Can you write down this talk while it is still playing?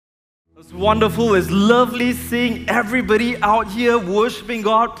It's wonderful, it's lovely seeing everybody out here worshiping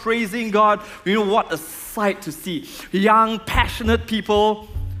God, praising God. You know what a sight to see. Young, passionate people.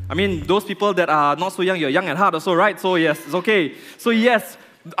 I mean, those people that are not so young, you're young at heart also, right? So yes, it's okay. So yes,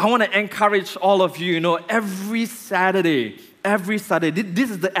 I want to encourage all of you, every Saturday,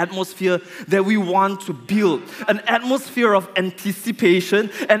 this is the atmosphere that we want to build. An atmosphere of anticipation,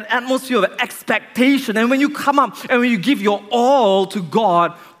 an atmosphere of expectation. And when you come up and when you give your all to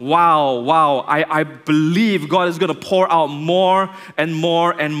God, wow, I believe God is going to pour out more and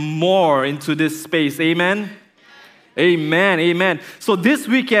more and more into this space. Amen? Amen. So this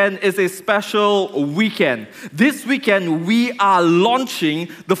weekend is a special weekend. This weekend we are launching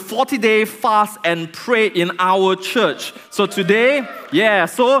the 40-day fast and pray in our church. So today,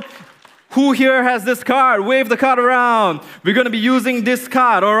 so who here has this card? Wave the card around. We're going to be using this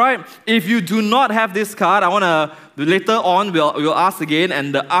card, all right? If you do not have this card, later on, we'll ask again,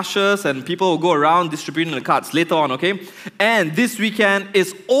 and the ushers and people will go around distributing the cards later on, okay? And this weekend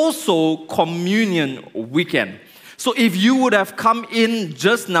is also communion weekend. So if you would have come in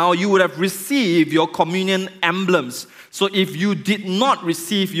just now, you would have received your communion emblems. So if you did not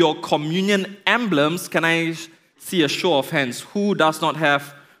receive your communion emblems, can I see a show of hands? Who does not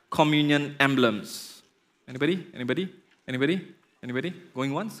have communion emblems? Anybody?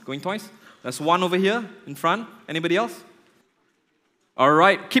 Going once? Going twice? There's one over here in front. Anybody else? All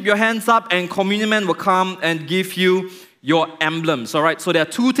right, keep your hands up and communion man will come and give you your emblems. All right, so there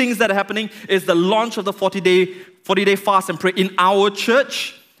are two things that are happening. It's the launch of the 40-day fast and pray in our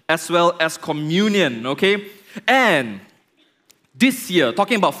church as well as communion, okay? And this year,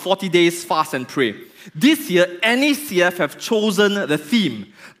 talking about 40 days fast and pray, this year NECF have chosen the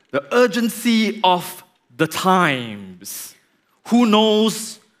theme, the urgency of the times.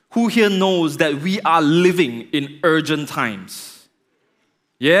 Who here knows that we are living in urgent times?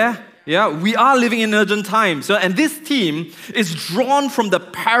 Yeah, we are living in urgent times. And this theme is drawn from the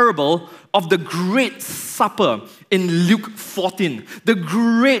parable of the Great Supper in Luke 14. The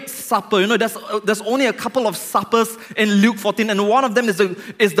Great Supper. There's only a couple of suppers in Luke 14, and one of them is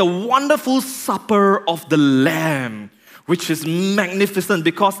the wonderful supper of the Lamb, which is magnificent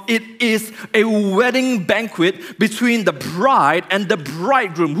because it is a wedding banquet between the bride and the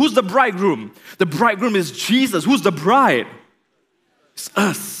bridegroom. Who's the bridegroom? The bridegroom is Jesus. Who's the bride? It's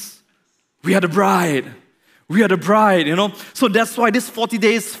us. We are the bride. So that's why this 40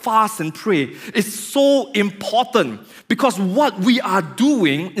 days fast and pray is so important, because what we are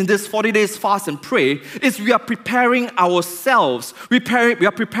doing in this 40 days fast and pray is we are preparing ourselves, we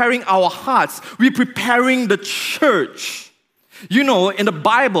are preparing our hearts, we're preparing the church. In the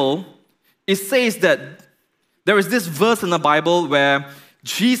Bible, it says that there is this verse in the Bible where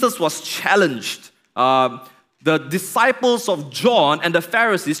Jesus was challenged. The disciples of John and the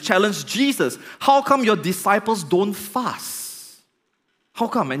Pharisees challenged Jesus. How come your disciples don't fast? How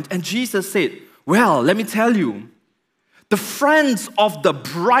come? And Jesus said, well, let me tell you. The friends of the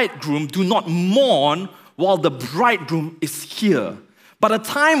bridegroom do not mourn while the bridegroom is here. But a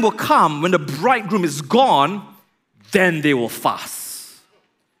time will come when the bridegroom is gone, then they will fast.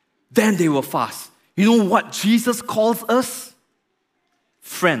 You know what Jesus calls us?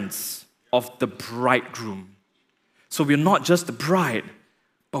 Friends of the bridegroom. So we're not just the bride,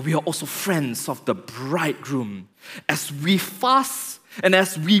 but we are also friends of the bridegroom. As we fast and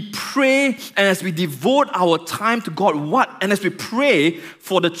as we pray and as we devote our time to God, and as we pray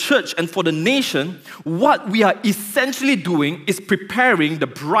for the church and for the nation, what we are essentially doing is preparing the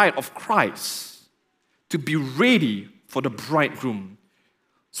bride of Christ to be ready for the bridegroom.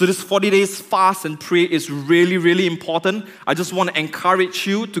 So this 40 days fast and pray is really, really important. I just want to encourage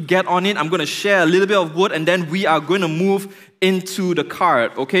you to get on it. I'm going to share a little bit of word and then we are going to move into the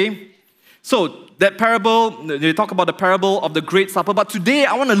card, okay? So that parable, they talk about the parable of the Great Supper, but today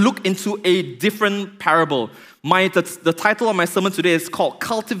I want to look into a different parable. The title of my sermon today is called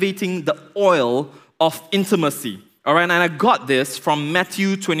Cultivating the Oil of Intimacy. All right, and I got this from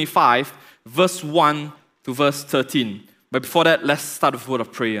Matthew 25, verse 1 to verse 13. But before that, let's start with a word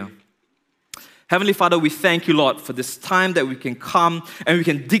of prayer. Heavenly Father, we thank you, Lord, for this time that we can come and we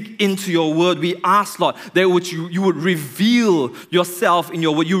can dig into your word. We ask, Lord, that you would reveal yourself in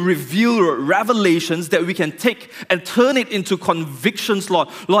your word. You reveal revelations that we can take and turn it into convictions, Lord.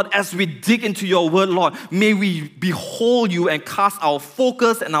 Lord, as we dig into your word, Lord, may we behold you and cast our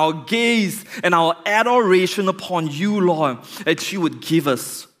focus and our gaze and our adoration upon you, Lord, that you would give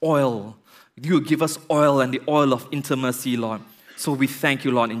us oil. You would give us oil and the oil of intimacy, Lord. So we thank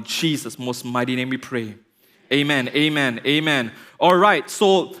you, Lord. In Jesus' most mighty name we pray. Amen, amen, amen. All right,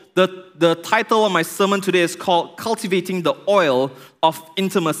 so the title of my sermon today is called Cultivating the Oil of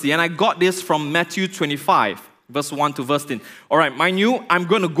Intimacy. And I got this from Matthew 25, verse 1 to verse 10. All right, mind you, I'm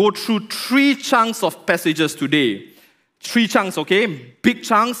going to go through 3 chunks of passages today. 3 chunks, okay? Big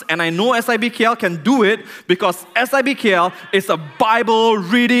chunks. And I know SIBKL can do it because SIBKL is a Bible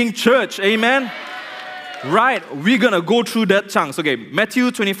reading church. Amen? Right, we're going to go through that chunks. Okay,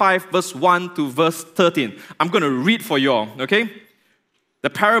 Matthew 25, verse 1 to verse 13. I'm going to read for you all, okay? The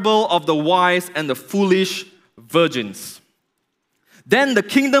parable of the wise and the foolish virgins. Then the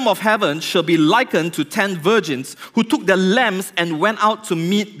kingdom of heaven shall be likened to 10 virgins who took their lamps and went out to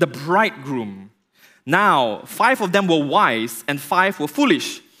meet the bridegroom. Now, 5 of them were wise and 5 were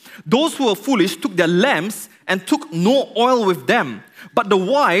foolish. Those who were foolish took their lamps and took no oil with them. But the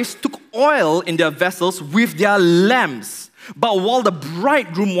wise took oil in their vessels with their lamps. But while the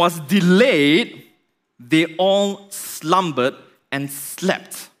bridegroom was delayed, they all slumbered and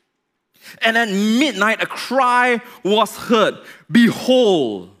slept. And at midnight a cry was heard,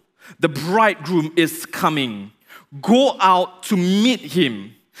 "Behold, the bridegroom is coming. Go out to meet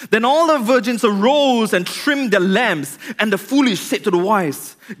him." Then all the virgins arose and trimmed their lamps. And the foolish said to the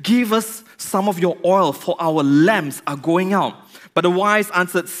wise, "Give us some of your oil, for our lamps are going out." But the wise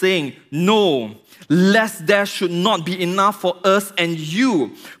answered, saying, "No, lest there should not be enough for us and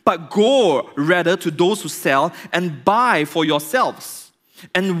you, but go rather to those who sell and buy for yourselves."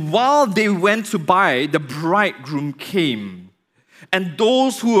 And while they went to buy, the bridegroom came. And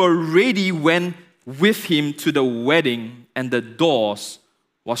those who were ready went with him to the wedding, and the doors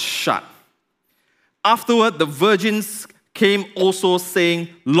was shut. Afterward, the virgins came also, saying,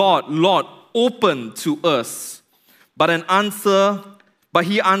 "Lord, Lord, open to us." But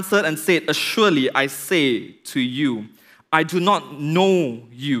he answered and said, "Surely I say to you, I do not know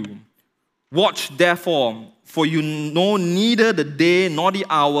you. Watch therefore, for you know neither the day nor the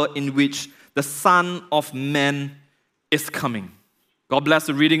hour in which the Son of Man is coming." God bless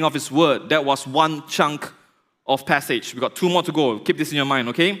the reading of His word. That was 1 chunk of passage. We've got 2 more to go. Keep this in your mind,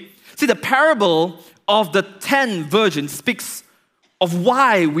 okay? See, the parable of the 10 virgins speaks of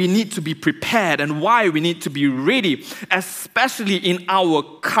why we need to be prepared and why we need to be ready, especially in our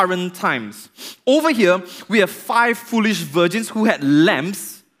current times. Over here, we have 5 foolish virgins who had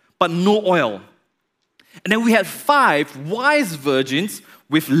lamps but no oil. And then we had 5 wise virgins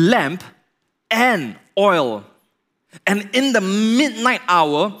with lamp and oil. And in the midnight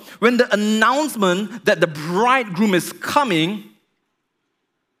hour, when the announcement that the bridegroom is coming,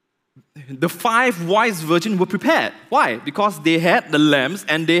 the 5 wise virgins were prepared. Why? Because they had the lamps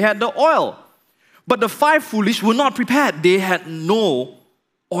and they had the oil. But the 5 foolish were not prepared. They had no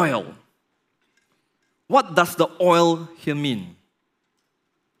oil. What does the oil here mean?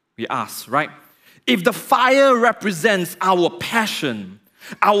 We ask, right? If the fire represents our passion,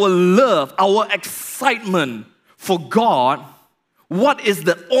 our love, our excitement for God, what is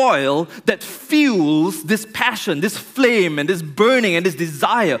the oil that fuels this passion, this flame, and this burning, and this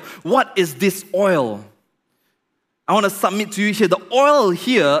desire? What is this oil? I want to submit to you here, the oil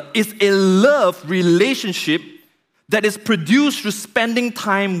here is a love relationship that is produced through spending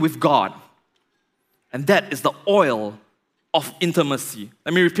time with God. And that is the oil of intimacy.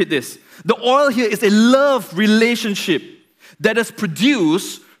 Let me repeat this. The oil here is a love relationship that is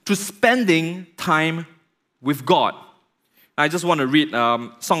produced through spending time with God. I just want to read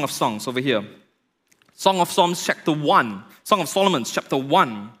Song of Songs over here. Song of Psalms chapter 1. Song of Solomon chapter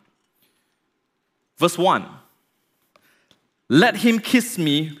 1. Verse 1. Let him kiss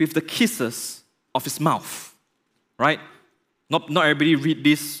me with the kisses of his mouth. Right? Not everybody read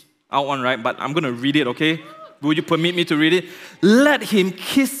this out one, right? But I'm going to read it, okay? Would you permit me to read it? Let him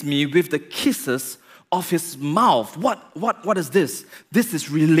kiss me with the kisses of his mouth. What is this? This is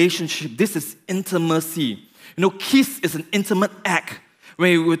relationship. This is intimacy. You know, kiss is an intimate act.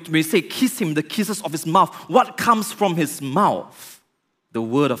 When we say kiss him, the kisses of his mouth, what comes from his mouth? The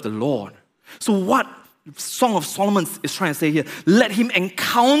word of the Lord. So what Song of Solomon is trying to say here? Let him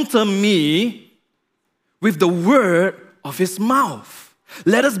encounter me with the word of his mouth.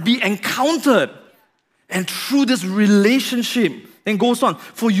 Let us be encountered. And through this relationship, then goes on,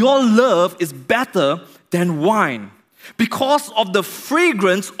 for your love is better than wine. Because of the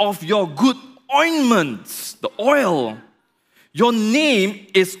fragrance of your good ointments, the oil, your name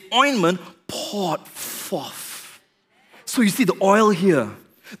is ointment poured forth. So you see the oil here.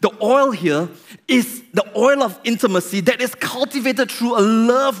 The oil here is the oil of intimacy that is cultivated through a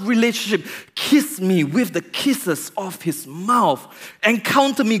love relationship. Kiss me with the kisses of His mouth.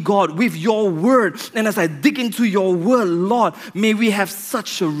 Encounter me, God, with your word. And as I dig into your word, Lord, may we have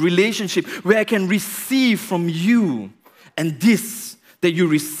such a relationship where I can receive from you. And this that you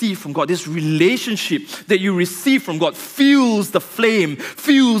receive from God, this relationship that you receive from God fuels the flame,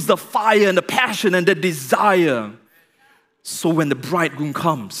 fuels the fire and the passion and the desire. So when the bridegroom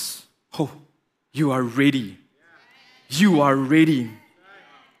comes, you are ready. You are ready.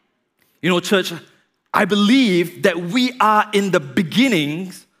 You know, church, I believe that we are in the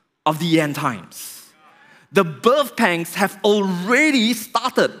beginnings of the end times. The birth pangs have already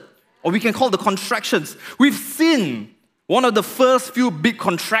started, or we can call the contractions. We've seen one of the first few big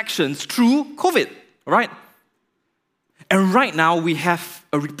contractions through COVID, right? And right now we have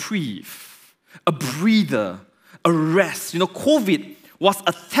a reprieve, a breather, a rest. You know, COVID was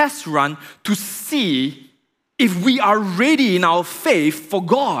a test run to see if we are ready in our faith for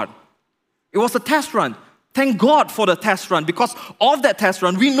God. It was a test run. Thank God for the test run. Because of that test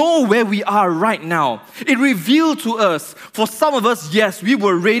run, we know where we are right now. It revealed to us, for some of us, yes, we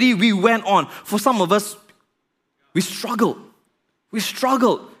were ready, we went on. For some of us, we struggled. We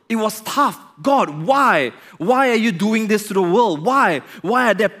struggled. It was tough. God, why? Why are you doing this to the world? Why?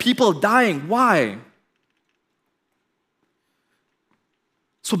 Why are there people dying? Why?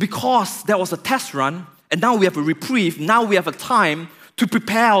 So because that was a test run, and now we have a reprieve, now we have a time to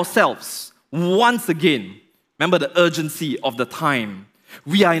prepare ourselves once again. Remember the urgency of the time.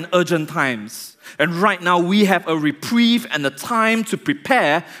 We are in urgent times. And right now we have a reprieve and a time to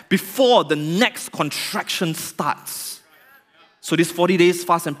prepare before the next contraction starts. So this 40 days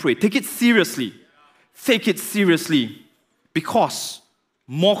fast and pray. Take it seriously. Take it seriously. Because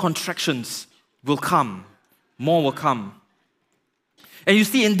more contractions will come. More will come. And you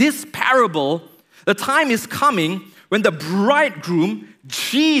see, in this parable, the time is coming when the bridegroom,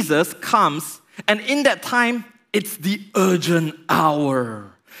 Jesus, comes, and in that time, it's the urgent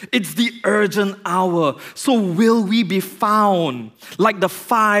hour. It's the urgent hour. So will we be found like the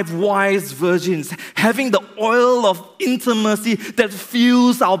 5 wise virgins, having the oil of intimacy that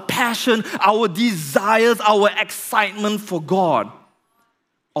fuels our passion, our desires, our excitement for God?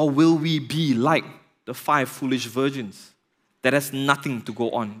 Or will we be like the 5 foolish virgins that has nothing to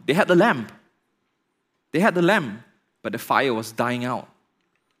go on? They had the lamp. They had the lamp, but the fire was dying out.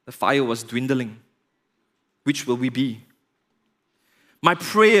 The fire was dwindling. Which will we be? My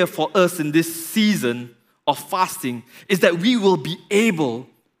prayer for us in this season of fasting is that we will be able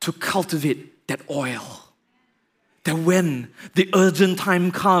to cultivate that oil. That when the urgent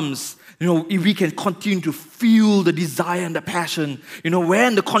time comes, if we can continue to feel the desire and the passion.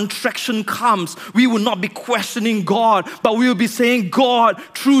 When the contraction comes, we will not be questioning God, but we will be saying, God,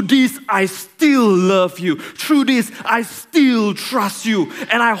 through this, I still love you. Through this, I still trust you.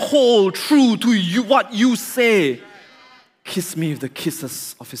 And I hold true to you what you say. Kiss me with the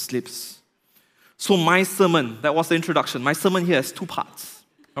kisses of His lips. So my sermon, that was the introduction. My sermon here has 2 parts.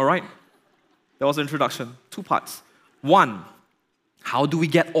 All right? That was the introduction. 2 parts. 1, how do we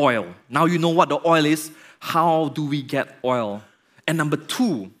get oil? Now you know what the oil is. How do we get oil? And number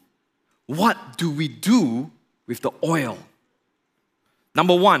 2, what do we do with the oil?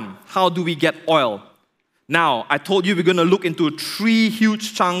 Number 1, how do we get oil? Now, I told you we're going to look into 3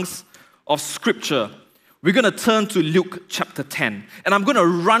 huge chunks of scripture. We're going to turn to Luke chapter 10. And I'm going to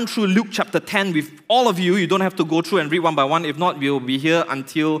run through Luke chapter 10 with all of you. You don't have to go through and read one by one. If not, we'll be here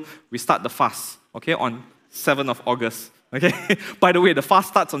until we start the fast, okay, on 7th of August. Okay. By the way, the fast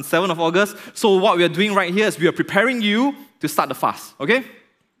starts on 7th of August. So what we are doing right here is we are preparing you to start the fast. Okay?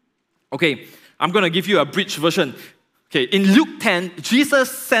 Okay. I'm going to give you a bridge version. Okay. In Luke 10, Jesus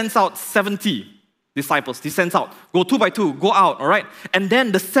sends out 70 disciples. He sends out. Go 2 by 2. Go out. All right? And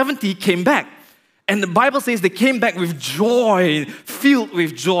then the 70 came back. And the Bible says they came back with joy, filled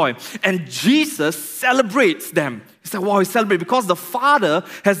with joy. And Jesus celebrates them. He said, wow, he celebrates because the Father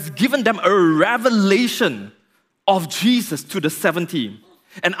has given them a revelation of Jesus to the 70.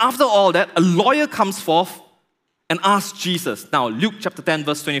 And after all that, a lawyer comes forth and asks Jesus. Now, Luke chapter 10,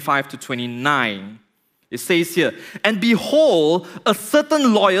 verse 25 to 29. It says here, and behold, a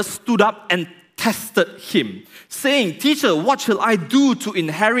certain lawyer stood up and tested him, saying, Teacher, what shall I do to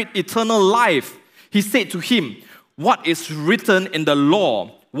inherit eternal life? He said to him, what is written in the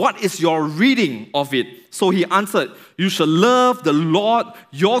law? What is your reading of it? So he answered, you shall love the Lord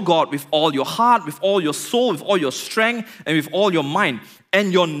your God with all your heart, with all your soul, with all your strength, and with all your mind,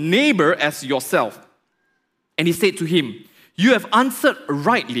 and your neighbor as yourself. And he said to him, you have answered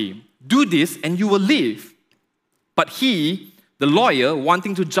rightly. Do this and you will live. But he, the lawyer,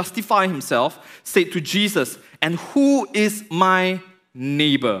 wanting to justify himself, said to Jesus, "And who is my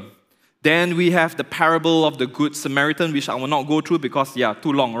neighbor?" Then we have the parable of the Good Samaritan, which I will not go through because,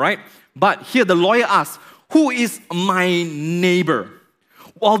 too long, right? But here the lawyer asks, "Who is my neighbor?"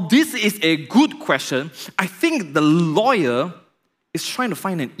 While this is a good question, I think the lawyer is trying to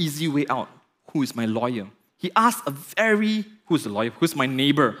find an easy way out. Who is my lawyer? He asks who's the lawyer? Who's my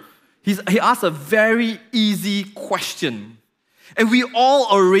neighbor? He asks a very easy question. And we all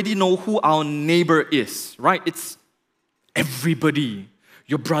already know who our neighbor is, right? It's everybody.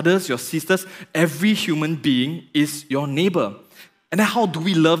 Your brothers, your sisters, every human being is your neighbor. And then how do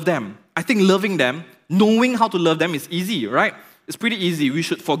we love them? I think loving them, knowing how to love them is easy, right? It's pretty easy. We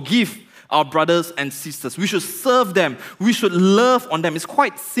should forgive our brothers and sisters. We should serve them. We should love on them. It's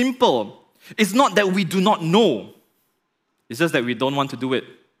quite simple. It's not that we do not know. It's just that we don't want to do it,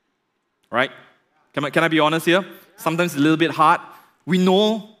 right? Can I be honest here? Sometimes it's a little bit hard. We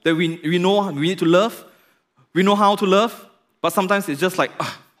know that we need to love. We know how to love. But sometimes it's just like,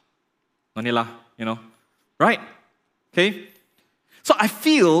 Manila, right? Okay? So I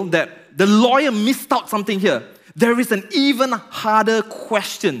feel that the lawyer missed out something here. There is an even harder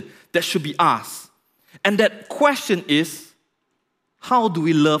question that should be asked. And that question is, how do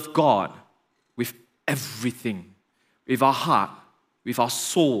we love God with everything? With our heart, with our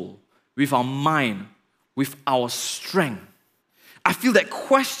soul, with our mind, with our strength. I feel that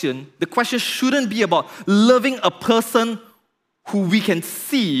the question shouldn't be about loving a person who we can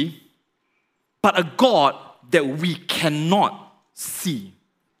see, but a God that we cannot see.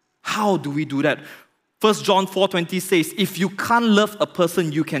 How do we do that? 1 John 4:20 says, if you can't love a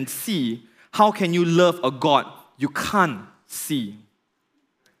person you can see, how can you love a God you can't see?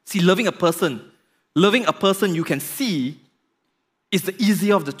 See, loving a person you can see is the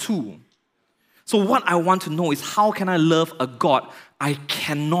easier of the two. So what I want to know is, how can I love a God I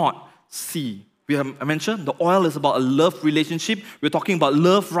cannot see? I mentioned the oil is about a love relationship. We're talking about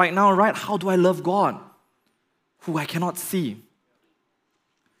love right now, right? How do I love God who I cannot see?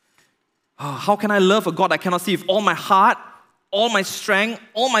 How can I love a God I cannot see with all my heart, all my strength,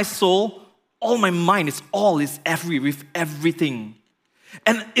 all my soul, all my mind? With everything.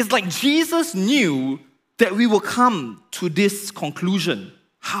 And it's like Jesus knew that we will come to this conclusion.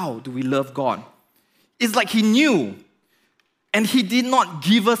 How do we love God? It's like he knew. And he did not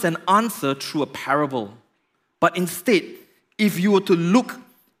give us an answer through a parable. But instead, if you were to look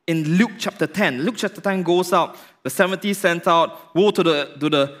in Luke chapter 10, Luke chapter 10 goes out, the 70 sent out, woe to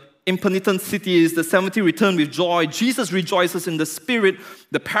the impenitent cities, the 70 return with joy, Jesus rejoices in the Spirit,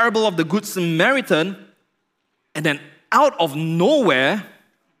 the parable of the Good Samaritan, and then out of nowhere,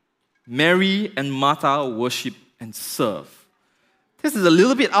 Mary and Martha worship and serve. This is a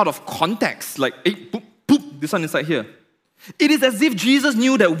little bit out of context, like, hey, boop, boop, this one inside here. It is as if Jesus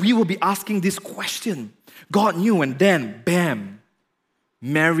knew that we will be asking this question. God knew, and then, bam,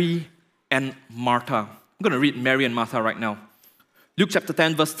 Mary and Martha. I'm going to read Mary and Martha right now. Luke chapter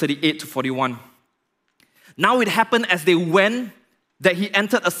 10, verse 38 to 41. Now it happened as they went that he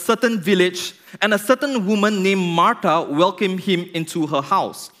entered a certain village, and a certain woman named Martha welcomed him into her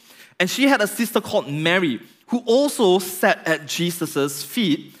house. And she had a sister called Mary, who also sat at Jesus'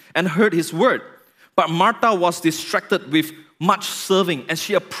 feet and heard his word. But Martha was distracted with much serving, and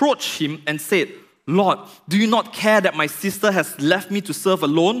she approached him and said, Lord, do you not care that my sister has left me to serve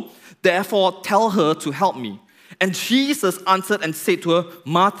alone? Therefore, tell her to help me. And Jesus answered and said to her,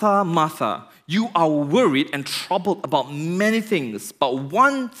 Martha, Martha, you are worried and troubled about many things, but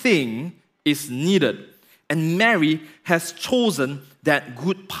one thing is needed. And Mary has chosen that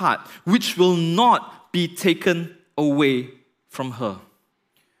good part, which will not be taken away from her.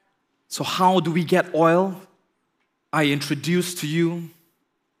 So how do we get oil? I introduce to you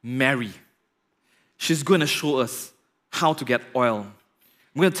Mary. She's going to show us how to get oil.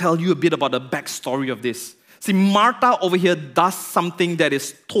 I'm going to tell you a bit about the backstory of this. See, Martha over here does something that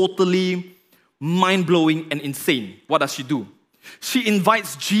is totally mind-blowing and insane. What does she do? She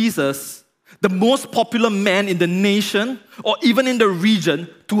invites Jesus, the most popular man in the nation or even in the region,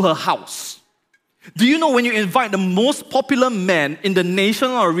 to her house. Do you know when you invite the most popular man in the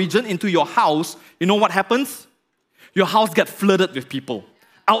nation or region into your house, you know what happens? Your house gets flooded with people.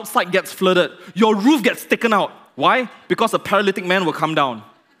 Outside gets flooded. Your roof gets taken out. Why? Because a paralytic man will come down.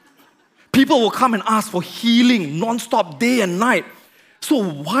 People will come and ask for healing non-stop, day and night. So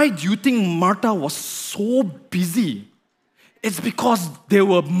why do you think Martha was so busy? It's because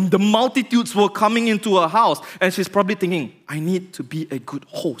the multitudes were coming into her house, and she's probably thinking, I need to be a good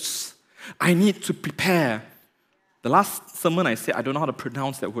host. I need to prepare. The last sermon I said, I don't know how to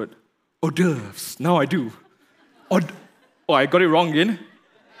pronounce that word. Hors d'oeuvres. Now I do. Hors Oh, I got it wrong again.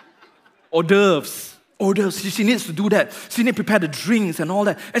 Hors d'oeuvres. Hors d'oeuvres. She needs to do that. She needs to prepare the drinks and all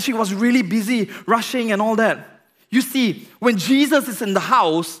that. And she was really busy, rushing and all that. You see, when Jesus is in the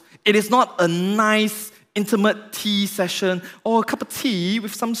house, it is not a nice, intimate tea session or a cup of tea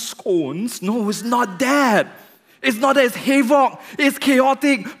with some scones. No, it's not that. It's not that. It's havoc. It's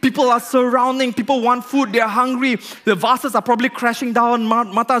chaotic. People are surrounding. People want food. They're hungry. The vases are probably crashing down.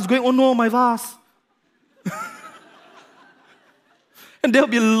 Martha is going, oh no, my vase. And there'll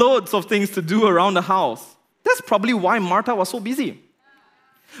be loads of things to do around the house. That's probably why Martha was so busy.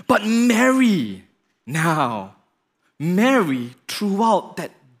 But Mary, throughout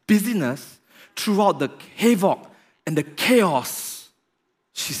that busyness, throughout the havoc and the chaos,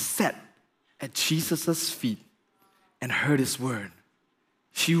 she sat at Jesus' feet and heard His word.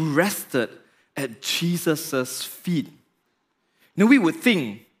 She rested at Jesus' feet. Now we would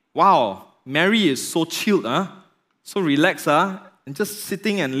think, wow, Mary is so chilled, so relaxed, and just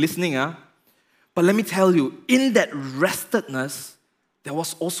sitting and listening. But let me tell you, in that restedness, there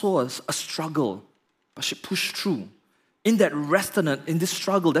was also a struggle. But she pushed through. In that restedness, in this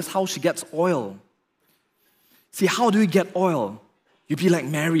struggle, that's how she gets oil. See, how do you get oil? You be like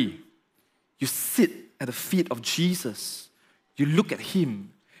Mary. You sit at the feet of Jesus. You look at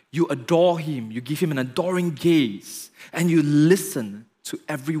Him. You adore Him. You give Him an adoring gaze. And you listen to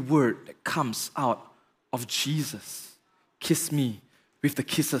every word that comes out of Jesus. Kiss me with the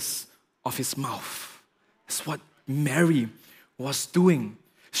kisses of His mouth. That's what Mary was doing.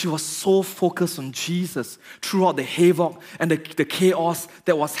 She was so focused on Jesus throughout the havoc and the chaos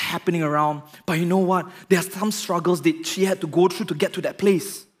that was happening around. But you know what? There are some struggles that she had to go through to get to that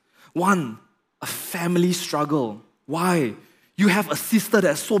place. One, a family struggle. Why? You have a sister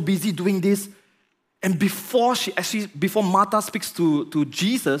that's so busy doing this, and before Martha speaks to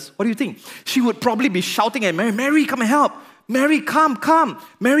Jesus, what do you think? She would probably be shouting at Mary, Mary, come and help. Mary, come.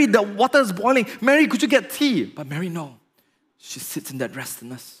 Mary, the water is boiling. Mary, could you get tea? But Mary, no. She sits in that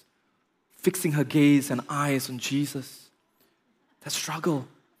restedness, fixing her gaze and eyes on Jesus. That struggle.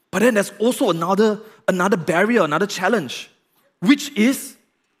 But then there's also another barrier, another challenge, which is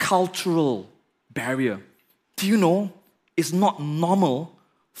cultural barrier. Do you know it's not normal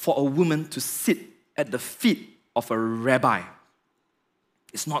for a woman to sit at the feet of a rabbi?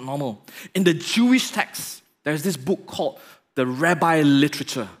 It's not normal. In the Jewish text, there's this book called the Rabbi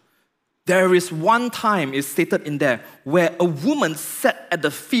Literature. There is one time, it's stated in there, where a woman sat at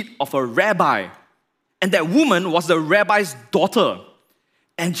the feet of a rabbi, and that woman was the rabbi's daughter,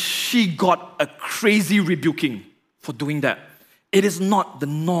 and she got a crazy rebuking for doing that. It is not the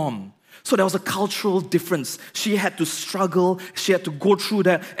norm. So there was a cultural difference. She had to struggle, she had to go through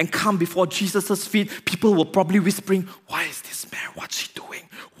that and come before Jesus' feet. People were probably whispering, why is this man? What's she doing?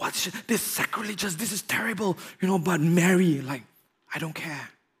 This is sacrilegious, this is terrible. But Mary, I don't care.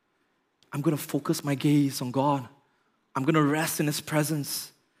 I'm going to focus my gaze on God. I'm going to rest in His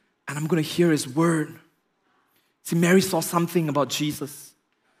presence. And I'm going to hear His word. See, Mary saw something about Jesus.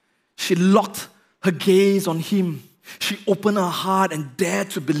 She locked her gaze on Him. She opened her heart and dared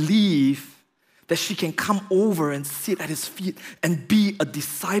to believe that she can come over and sit at His feet and be a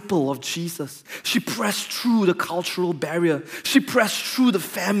disciple of Jesus. She pressed through the cultural barrier. She pressed through the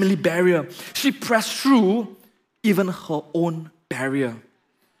family barrier. She pressed through even her own barrier.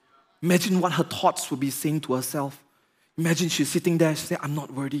 Imagine what her thoughts would be saying to herself. Imagine she's sitting there, she said, I'm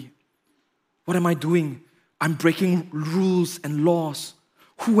not worthy. What am I doing? I'm breaking rules and laws.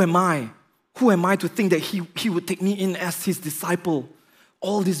 Who am I? Who am I to think that he would take me in as His disciple?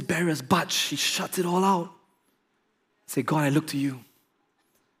 All these barriers, but she shuts it all out. Say, God, I look to You.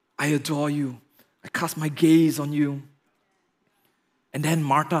 I adore You. I cast my gaze on You. And then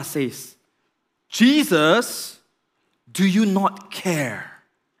Martha says, Jesus, do you not care?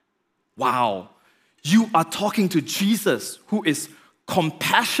 Wow. You are talking to Jesus, who is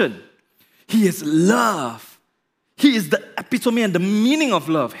compassion. He is love. He is the epitome and the meaning of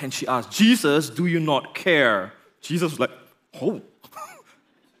love. And she asked, Jesus, do you not care? Jesus was like, oh.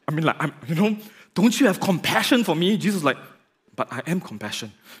 Don't you have compassion for me? Jesus was like, but I am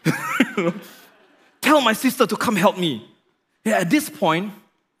compassion. Tell my sister to come help me. Yeah, at this point,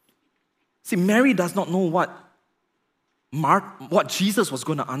 see, Mary does not know what Jesus was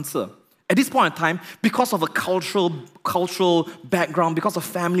going to answer. At this point in time, because of a cultural background, because of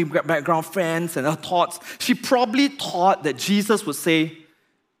family background, friends, and her thoughts, she probably thought that Jesus would say,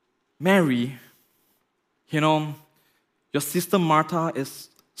 Mary, your sister Martha is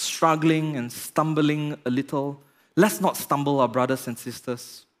struggling and stumbling a little. Let's not stumble our brothers and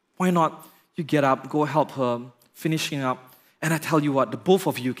sisters. Why not you get up, go help her, finishing up, and I tell you what, the both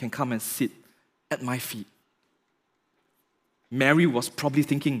of you can come and sit at my feet. Mary was probably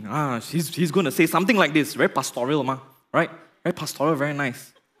thinking, he's going to say something like this. Very pastoral, right? Very pastoral, very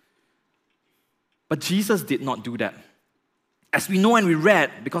nice. But Jesus did not do that. As we know and we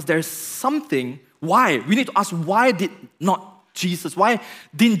read, because there's something, why? We need to ask, why didn't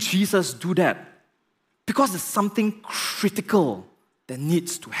Jesus do that? Because there's something critical that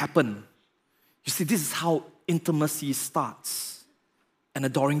needs to happen. You see, this is how intimacy starts. An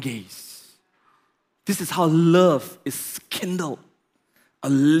adoring gaze. This is how love is kindled. A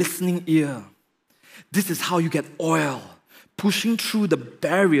listening ear. This is how you get oil. Pushing through the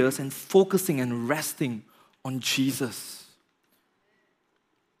barriers and focusing and resting on Jesus.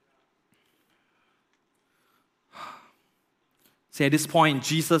 See, at this point,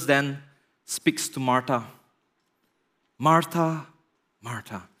 Jesus then speaks to Martha. Martha,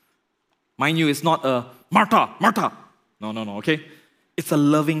 Martha. Mind you, it's not a Martha, Martha. No, okay? It's a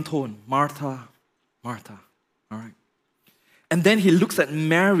loving tone. Martha, Martha. All right? And then he looks at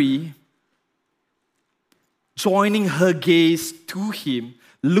Mary, joining her gaze to him,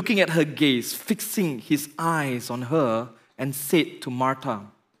 looking at her gaze, fixing his eyes on her, and said to Martha,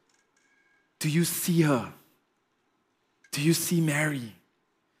 do you see her? Do you see Mary?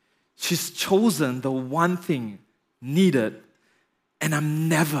 She's chosen the one thing needed, and I'm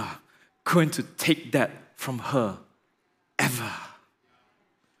never going to take that from her, ever.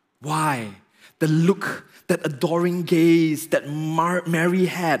 Why? The look, that adoring gaze that Mary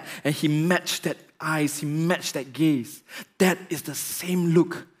had, and he matched that eyes, he matched that gaze. That is the same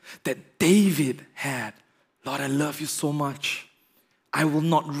look that David had. Lord, I love you so much. I will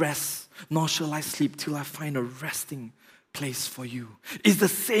not rest, nor shall I sleep till I find a resting place for you. It's the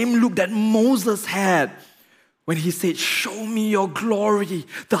same look that Moses had when he said, show me your glory,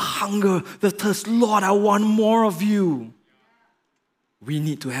 the hunger, the thirst. Lord, I want more of you. We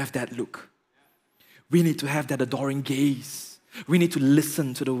need to have that look. We need to have that adoring gaze. We need to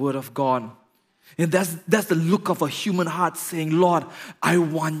listen to the word of God. And that's the look of a human heart saying, Lord, I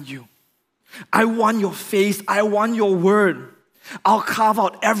want you. I want your face. I want your word. I'll carve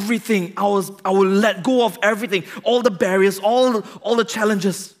out everything. I will let go of everything, all the barriers, all the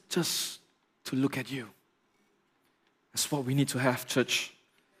challenges, just to look at you. That's what we need to have, church.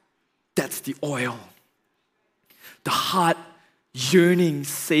 That's the oil. The heart yearning,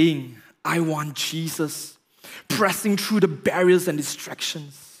 saying, I want Jesus, pressing through the barriers and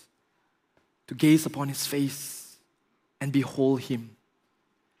distractions to gaze upon his face and behold him.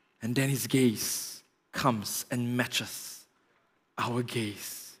 And then his gaze comes and matches our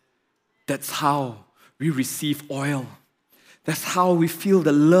gaze. That's how we receive oil. That's how we feel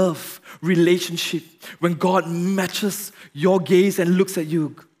the love relationship. When God matches your gaze and looks at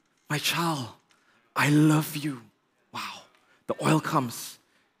you, my child, I love you. Wow. The oil comes,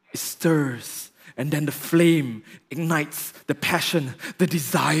 it stirs, and then the flame ignites, the passion, the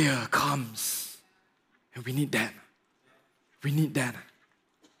desire comes. And we need that. We need that.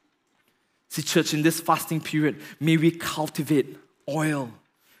 See, church, in this fasting period, may we cultivate oil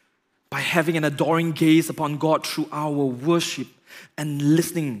by having an adoring gaze upon God through our worship and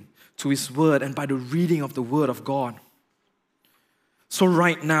listening to his word and by the reading of the word of God. So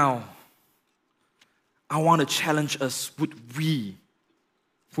right now, I want to challenge us, would we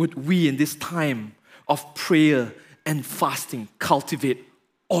in this time of prayer and fasting cultivate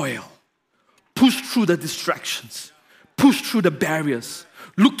oil? Push through the distractions, push through the barriers,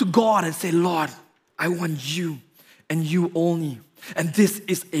 look to God and say, Lord, I want you and you only. And this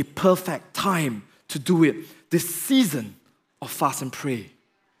is a perfect time to do it, this season of fast and pray.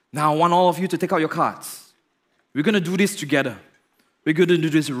 Now I want all of you to take out your cards. We're going to do this together. We're going to do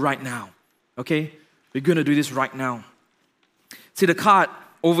this right now, okay? We're going to do this right now. See, the card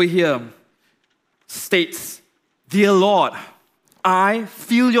over here states, Dear Lord, I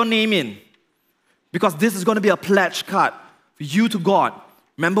fill your name in. Because this is going to be a pledge card for you to God.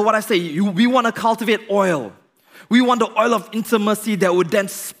 Remember what I say, we want to cultivate oil. We want the oil of intimacy that would then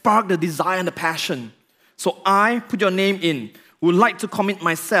spark the desire and the passion. So I put your name in. Would like to commit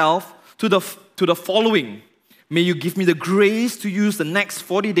myself to the following. May you give me the grace to use the next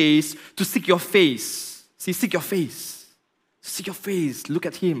 40 days to seek your face. See, seek your face. Seek your face. Look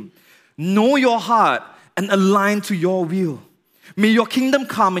at him. Know your heart and align to your will. May your kingdom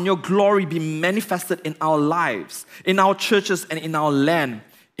come and your glory be manifested in our lives, in our churches, and in our land.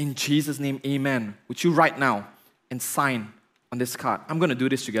 In Jesus' name, amen. Would you write now and sign on this card? I'm going to do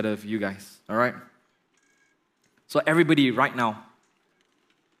this together with you guys, all right? So everybody, right now.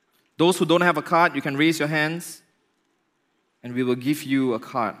 Those who don't have a card, you can raise your hands, and we will give you a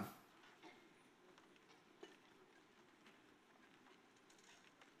card.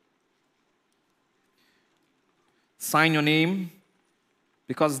 sign your name,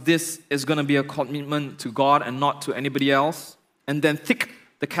 because this is going to be a commitment to God and not to anybody else. And then tick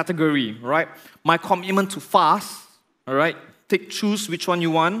the category, right? My commitment to fast, all right? Choose which one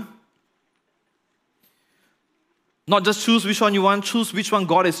you want. Not just choose which one you want, choose which one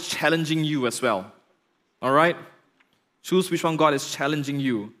God is challenging you as well. All right? Choose which one God is challenging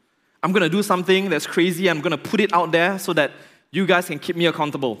you. I'm going to do something that's crazy. I'm going to put it out there so that you guys can keep me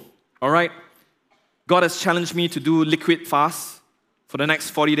accountable. All right? God has challenged me to do liquid fast for the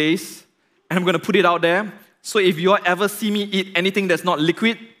next 40 days. And I'm going to put it out there. So if you ever see me eat anything that's not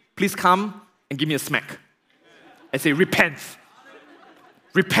liquid, please come and give me a smack. I say, repent.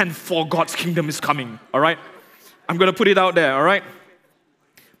 Repent, for God's kingdom is coming. All right? I'm going to put it out there. All right?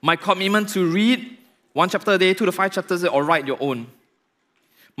 My commitment to read 1 chapter a day, 2 to 5 chapters, or write your own.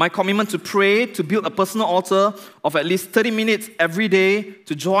 My commitment to pray, to build a personal altar of at least 30 minutes every day,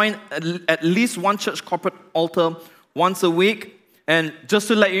 to join at least one church corporate altar once a week. And just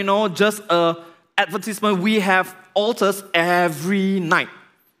to let you know, just an advertisement, we have altars every night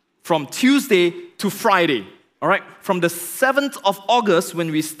from Tuesday to Friday. All right? From the 7th of August,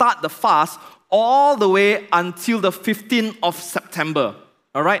 when we start the fast, all the way until the 15th of September.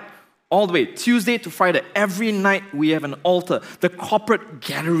 All right? All the way, Tuesday to Friday, every night we have an altar, the corporate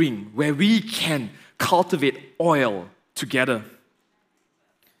gathering where we can cultivate oil together.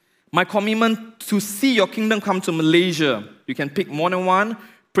 My commitment to see your kingdom come to Malaysia. You can pick more than one.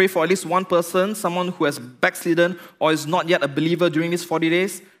 Pray for at least one person, someone who has backslidden or is not yet a believer during these 40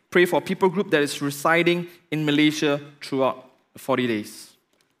 days. Pray for a people group that is residing in Malaysia throughout the 40 days.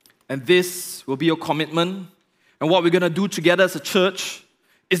 And this will be your commitment. And what we're going to do together as a church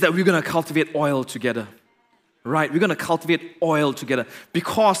is that we're going to cultivate oil together. Right? We're going to cultivate oil together.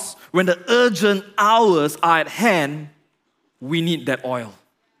 Because when the urgent hours are at hand, we need that oil.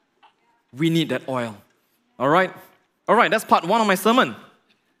 We need that oil. All right? All right, that's part 1 of my sermon.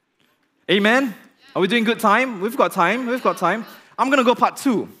 Amen? Are we doing good time? We've got time. We've got time. I'm going to go part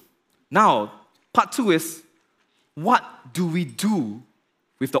 2. Now, part 2 is, what do we do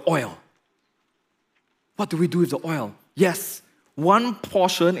with the oil? What do we do with the oil? Yes, one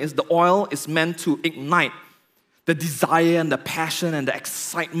portion is the oil is meant to ignite the desire and the passion and the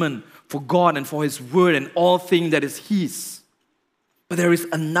excitement for God and for His Word and all things that is His. But there is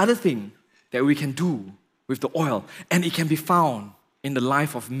another thing that we can do with the oil, and it can be found in the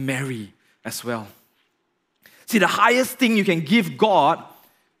life of Mary as well. See, the highest thing you can give God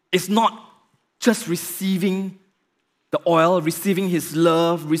is not just receiving the oil, receiving His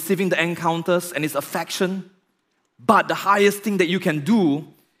love, receiving the encounters and His affection, but the highest thing that you can do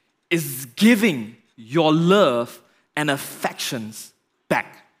is giving your love and affections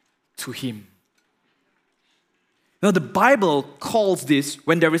back to Him. Now, the Bible calls this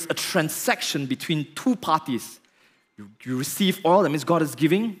when there is a transaction between two parties. You receive oil, that means God is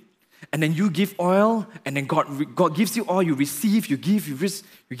giving, and then you give oil, and then God gives you oil, you receive, you give.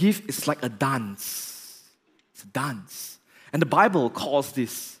 It's like a dance. It's a dance. And the Bible calls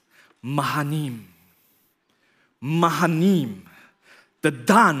this Mahanim. Mahanim, the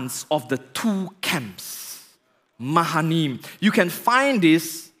dance of the two camps. Mahanim. You can find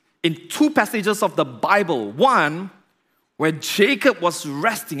this in 2 passages of the Bible. One, where Jacob was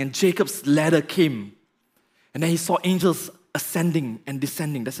resting and Jacob's ladder came. And then he saw angels ascending and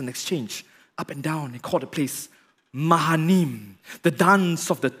descending. That's an exchange. Up and down. He called the place Mahanim, the dance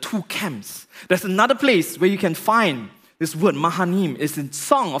of the two camps. There's another place where you can find this word Mahanim. Is in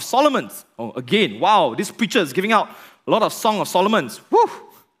Song of Solomon. Oh, again, wow, this preacher is giving out a lot of Song of Solomon. Woo!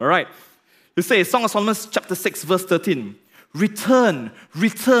 All right. You say, Song of Solomon, chapter 6, verse 13. Return,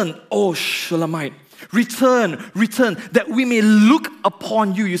 return, O Shulamite. Return, return, that we may look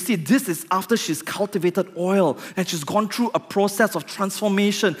upon you. You see, this is after she's cultivated oil and she's gone through a process of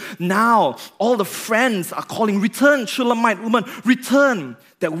transformation. Now, all the friends are calling, return, Shulamite woman, return,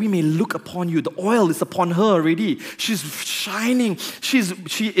 that we may look upon you. The oil is upon her already. She's shining. She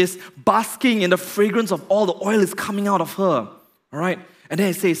is basking in the fragrance of all the oil is coming out of her. All right? And then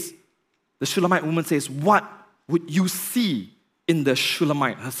it says, the Shulamite woman says, what would you see in the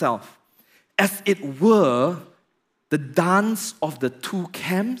Shulamite herself? As it were, the dance of the two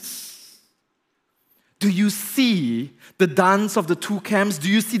camps? Do you see the dance of the two camps? Do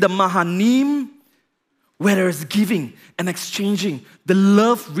you see the Mahanim? Where there is giving and exchanging, the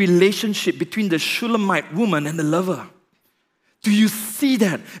love relationship between the Shulamite woman and the lover. Do you see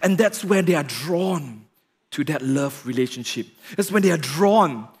that? And that's where they are drawn to that love relationship. That's when they are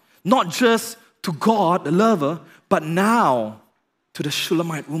drawn, not just to God, the lover, but now to the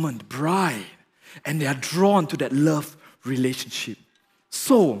Shulamite woman, the bride. And they are drawn to that love relationship.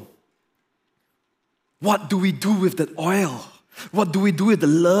 So, what do we do with that oil? What do we do with the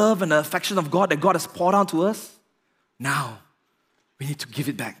love and the affection of God that God has poured out to us? Now, we need to give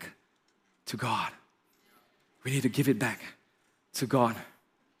it back to God. We need to give it back to God.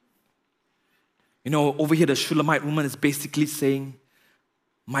 You know, over here, the Shulamite woman is basically saying,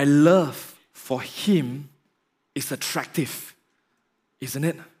 my love for him is attractive, isn't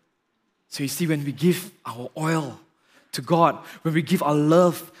it? So you see, when we give our oil to God, when we give our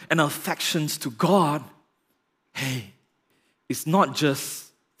love and our affections to God, hey, it's not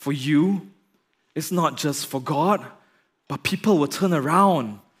just for you, it's not just for God, but people will turn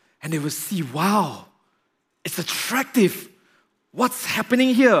around and they will see, wow, it's attractive. What's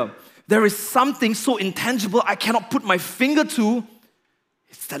happening here? There is something so intangible I cannot put my finger to.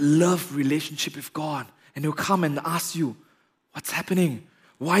 It's that love relationship with God. And they'll come and ask you, what's happening?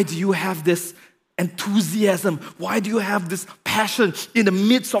 Why do you have this enthusiasm? Why do you have this passion in the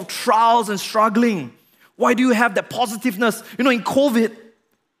midst of trials and struggling? Why do you have that positiveness? You know, in COVID,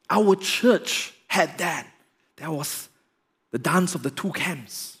 our church had that. That was the dance of the two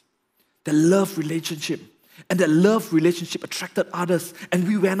camps. The love relationship. And that love relationship attracted others. And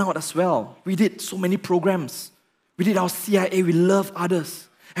we went out as well. We did so many programs. We did our CIA. We love others.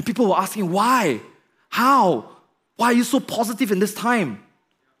 And people were asking, why? How? Why are you so positive in this time?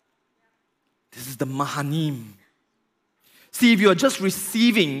 This is the Mahanim. See, if you are just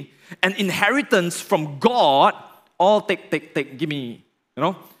receiving an inheritance from God, all take, give me, you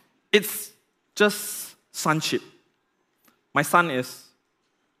know, it's just sonship. My son is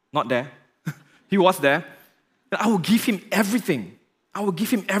not there. He was there. And I will give him everything. I will give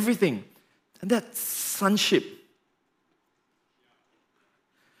him everything. And that's sonship.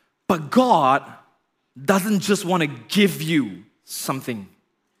 But God doesn't just want to give you something.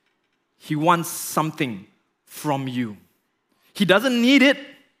 He wants something from you. He doesn't need it.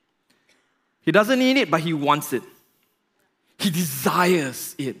 He doesn't need it, but He wants it. He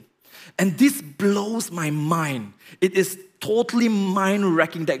desires it. And this blows my mind. It is totally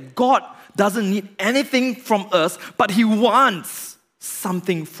mind-wrecking that God doesn't need anything from us, but He wants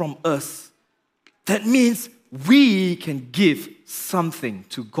something from us. That means we can give something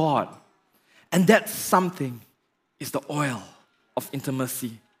to God. And that something is the oil of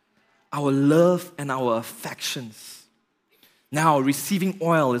intimacy, our love and our affections. Now, receiving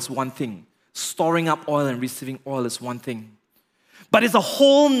oil is one thing. Storing up oil and receiving oil is one thing. But it's a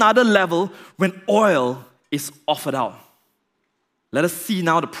whole nother level when oil is offered out. Let us see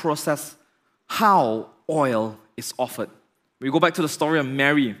now the process, how oil is offered. We go back to the story of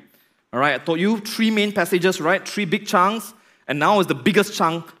Mary. All right, I told you 3 main passages, right? 3 big chunks, and now is the biggest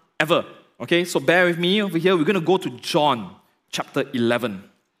chunk ever. Okay, so bear with me over here. We're going to go to John chapter 11.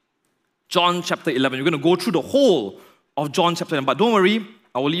 John chapter 11. We're going to go through the whole of John chapter 11. But don't worry,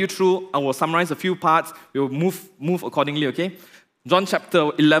 I will lead you through. I will summarize a few parts. We will move accordingly, okay? John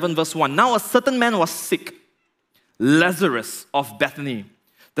chapter 11, verse 1. Now a certain man was sick, Lazarus of Bethany,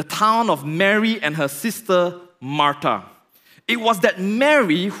 the town of Mary and her sister Martha. It was that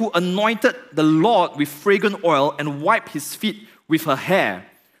Mary who anointed the Lord with fragrant oil and wiped His feet with her hair,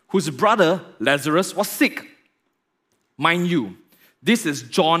 whose brother Lazarus was sick. Mind you, this is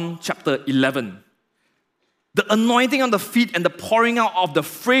John chapter 11. The anointing on the feet and the pouring out of the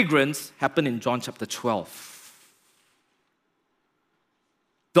fragrance happened in John chapter 12.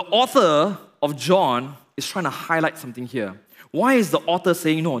 The author of John is trying to highlight something here. Why is the author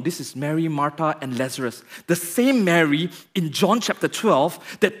saying, no, this is Mary, Martha, and Lazarus? The same Mary in John chapter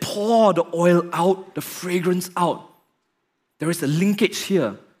 12 that poured the oil out, the fragrance out. There is a linkage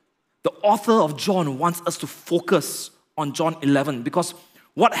here. The author of John wants us to focus on John 11 because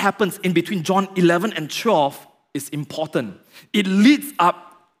what happens in between John 11 and 12 is important. It leads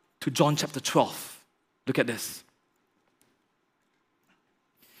up to John chapter 12. Look at this.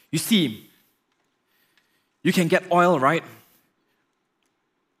 You see, you can get oil, right?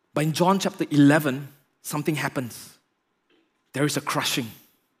 But in John chapter 11, something happens. There is a crushing.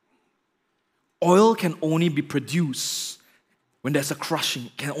 Oil can only be produced when there's a crushing.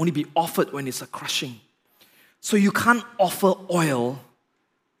 It can only be offered when it's a crushing. So you can't offer oil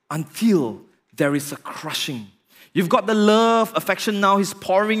until there is a crushing. You've got the love, affection now, He's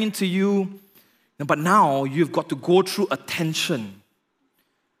pouring into you. But now you've got to go through a tension.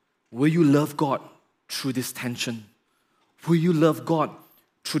 Will you love God through this tension? Will you love God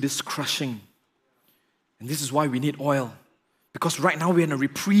through this crushing? And this is why we need oil. Because right now we're in a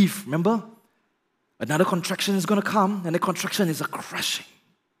reprieve, remember? Another contraction is going to come, and the contraction is a crushing.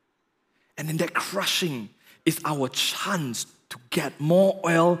 And in that crushing is our chance to get more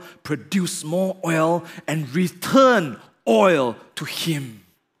oil, produce more oil, and return oil to Him.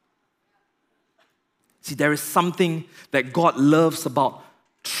 See, there is something that God loves about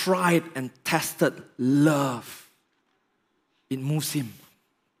tried and tested love. It moves Him.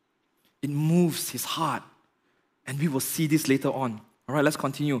 It moves His heart. And we will see this later on. All right, let's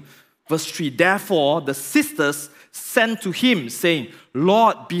continue. Verse 3, therefore the sisters sent to Him, saying,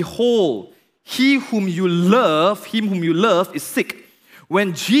 Lord, behold, him whom you love is sick.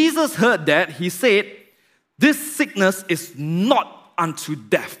 When Jesus heard that, He said, this sickness is not unto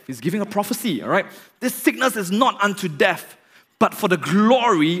death. He's giving a prophecy, all right? This sickness is not unto death, but for the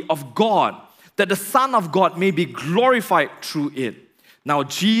glory of God, that the Son of God may be glorified through it. Now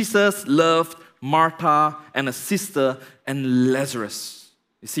Jesus loved Martha and her sister and Lazarus.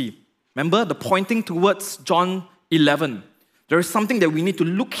 You see, remember the pointing towards John 11. There is something that we need to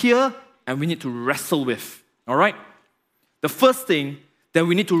look here and we need to wrestle with, all right? The first thing that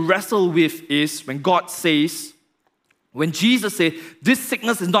we need to wrestle with is when when Jesus said, this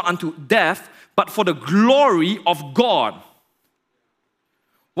sickness is not unto death, but for the glory of God.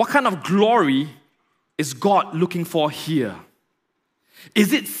 What kind of glory is God looking for here?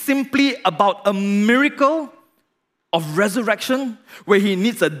 Is it simply about a miracle of resurrection where He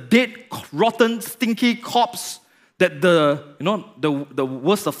needs a dead, rotten, stinky corpse that the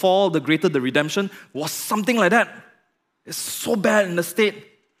worse the fall, the greater the redemption? Was something like that? It's so bad in the state.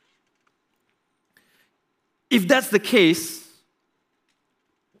 If that's the case,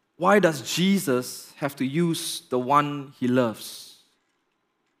 why does Jesus have to use the one He loves?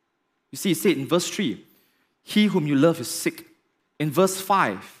 You see, it said in verse 3, he whom you love is sick. In verse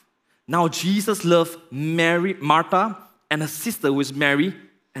 5, now Jesus loved Martha and her sister who is Mary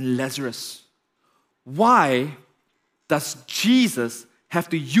and Lazarus. Why does Jesus have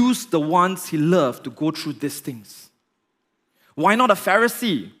to use the ones He loved to go through these things? Why not a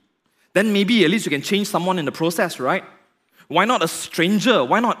Pharisee? Then maybe at least you can change someone in the process, right? Why not a stranger?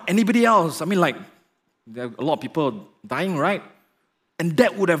 Why not anybody else? I mean, like, there are a lot of people dying, right? And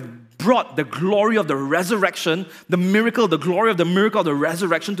that would have brought the glory of the resurrection, the miracle, the glory of the miracle of the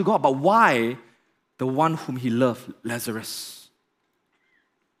resurrection to God. But why the one whom He loved, Lazarus?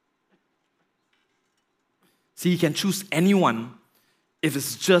 See, He can choose anyone if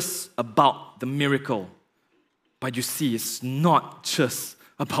it's just about the miracle. But you see, it's not just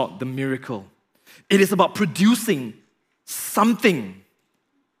about the miracle. It is about producing something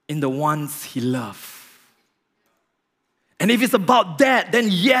in the ones He loved. And if it's about that, then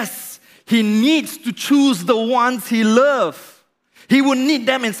yes, He needs to choose the ones He loves. He will need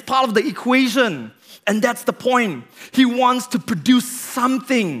them as part of the equation. And that's the point. He wants to produce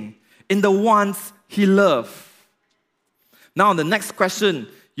something in the ones He loves. Now, the next question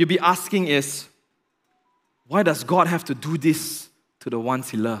you'll be asking is, why does God have to do this to the ones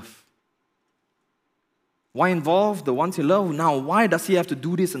He loves? Why involve the ones He loves? Now, why does He have to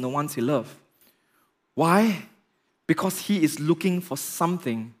do this in the ones He loves? Why? Because He is looking for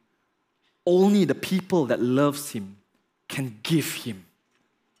something only the people that loves Him can give Him.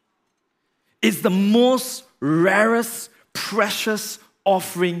 It's the most rarest, precious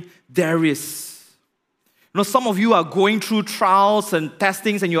offering there is. You know, some of you are going through trials and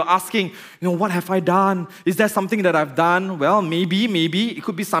testings and you're asking, what have I done? Is there something that I've done? Well, maybe. It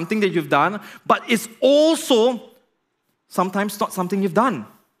could be something that you've done. But it's also sometimes not something you've done.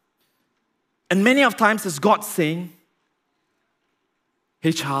 And many of times it's God saying,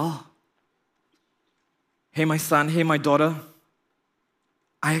 hey child, hey my son, hey my daughter,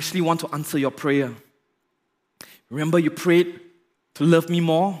 I actually want to answer your prayer. Remember you prayed to love me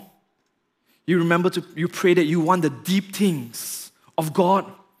more? You prayed that you want the deep things of God.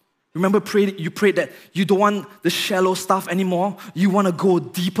 Remember you prayed that you don't want the shallow stuff anymore. You want to go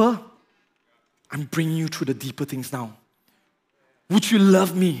deeper. I'm bringing you through the deeper things now. Would you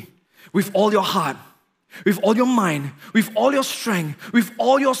love me with all your heart, with all your mind, with all your strength, with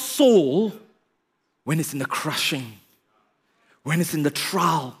all your soul when it's in the crushing, when it's in the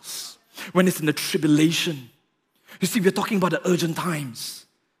trials, when it's in the tribulation? You see, we're talking about the urgent times.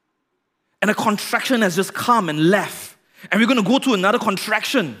 And a contraction has just come and left. And we're going to go to another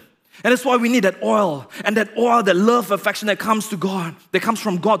contraction. And that's why we need that oil. And that oil, that love, affection that comes to God, that comes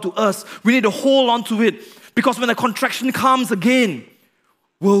from God to us, we need to hold on to it. Because when a contraction comes again,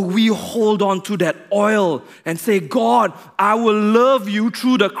 will we hold on to that oil and say, God, I will love you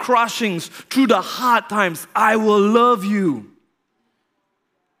through the crushings, through the hard times. I will love you.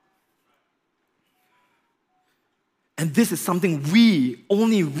 And this is something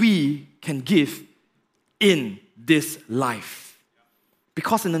only we can give in this life.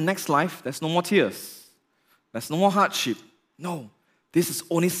 Because in the next life, there's no more tears. There's no more hardship. No, this is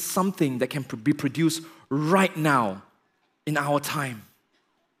only something that can be produced right now in our time.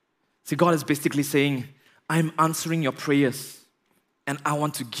 See, God is basically saying, I'm answering your prayers, and I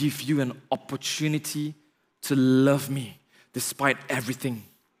want to give you an opportunity to love me despite everything.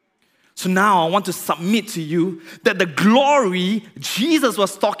 So now I want to submit to you that the glory Jesus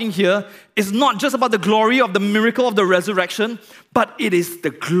was talking here is not just about the glory of the miracle of the resurrection, but it is the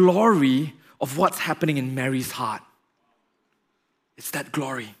glory of what's happening in Mary's heart. It's that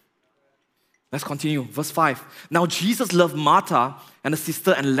glory. Let's continue. Verse 5. Now Jesus loved Martha and her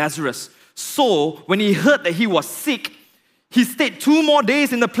sister and Lazarus. So when he heard that he was sick, he stayed 2 more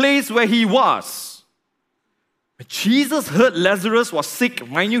days in the place where he was. When Jesus heard Lazarus was sick,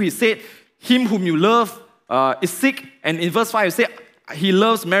 mind you, he said, him whom you love is sick. And in verse 5, he said, he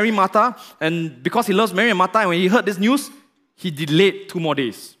loves Mary, Martha. And because he loves Mary and Martha, and when he heard this news, he delayed 2 more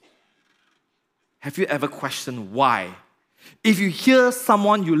days. Have you ever questioned why? If you hear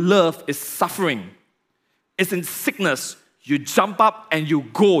someone you love is suffering, is in sickness, you jump up and you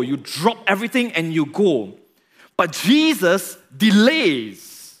go. You drop everything and you go. But Jesus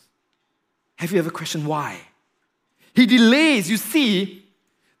delays. Have you ever questioned why? He delays. You see,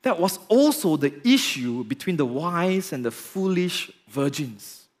 that was also the issue between the wise and the foolish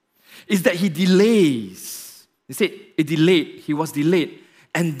virgins. Is that he delays. He said it delayed. He was delayed.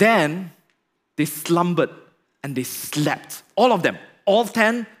 And then they slumbered and they slept. All of them. All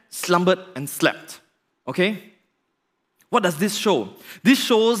 10 slumbered and slept. Okay? What does this show? This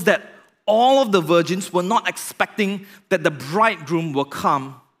shows that all of the virgins were not expecting that the bridegroom will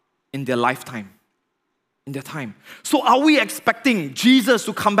come in their lifetime, in their time. So are we expecting Jesus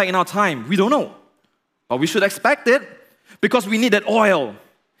to come back in our time? We don't know. But we should expect it because we need that oil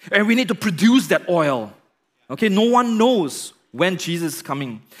and we need to produce that oil. Okay, no one knows when Jesus is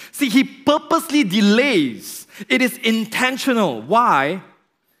coming. See, he purposely delays. It is intentional. Why?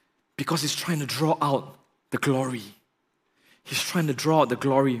 Because he's trying to draw out the glory. He's trying to draw out the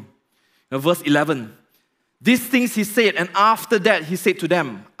glory. Now, verse 11. These things he said, and after that he said to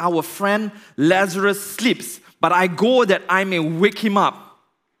them, our friend Lazarus sleeps, but I go that I may wake him up.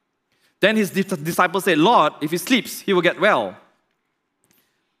 Then his disciples said, Lord, if he sleeps, he will get well.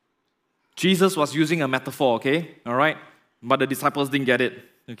 Jesus was using a metaphor, okay? All right? But the disciples didn't get it,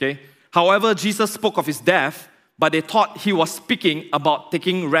 okay? However, Jesus spoke of his death, but they thought he was speaking about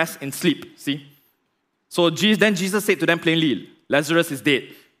taking rest in sleep, see? So then Jesus said to them plainly, Lazarus is dead.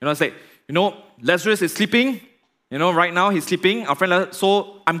 It's like, Lazarus is sleeping. Right now he's sleeping. Our friend,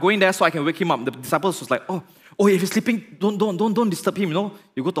 so I'm going there so I can wake him up. The disciples was like, oh, if he's sleeping, don't disturb him.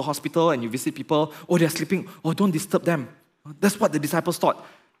 You go to hospital and you visit people. Oh, they're sleeping. Oh, don't disturb them. That's what the disciples thought.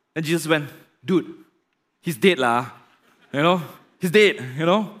 And Jesus went, dude, he's dead lah. He's dead.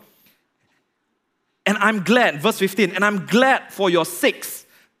 And I'm glad, verse 15. And I'm glad for your sakes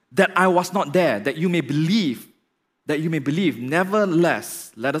that I was not there, that you may believe.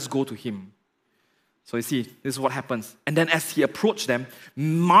 Nevertheless, let us go to him. So you see, this is what happens. And then as he approached them,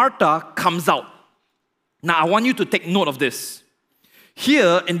 Martha comes out. Now I want you to take note of this.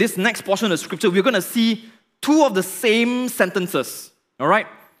 Here, in this next portion of the scripture, we're going to see 2 of the same sentences. All right?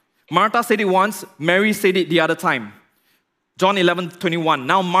 Martha said it once, Mary said it the other time. John 11:21.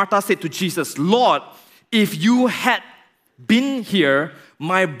 Now Martha said to Jesus, Lord, if you had been here,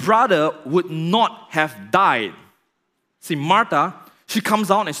 my brother would not have died. See, Martha, she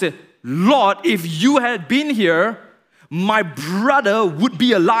comes out and says, Lord, if you had been here, my brother would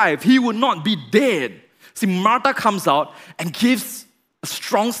be alive. He would not be dead. See, Martha comes out and gives a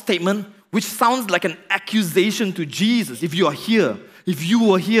strong statement which sounds like an accusation to Jesus. If you are here, if you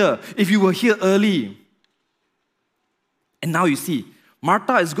were here early. And now you see,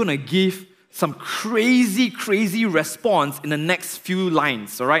 Martha is going to give some crazy response in the next few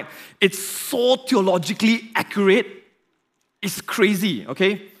lines, all right? It's so theologically accurate. It's crazy,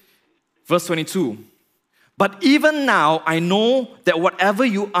 okay? Verse 22. But even now, I know that whatever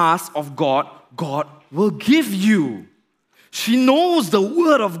you ask of God, God will give you. She knows the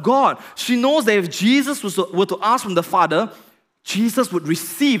word of God. She knows that if Jesus were to ask from the Father, Jesus would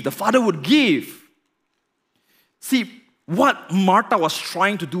receive, the Father would give. See, what Martha was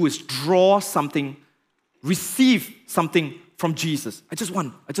trying to do is draw something, receive something from Jesus.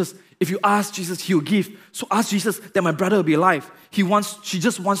 If you ask Jesus, he'll give. So ask Jesus that my brother will be alive. She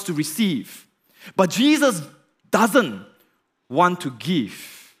just wants to receive. But Jesus doesn't want to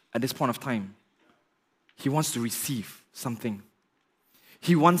give at this point of time. He wants to receive something.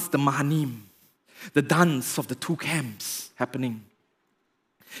 He wants the Mahanim, the dance of the 2 camps happening.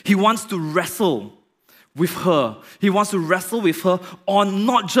 He wants to wrestle with her. He wants to wrestle with her on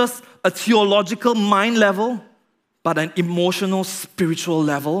not just a theological mind level, but an emotional, spiritual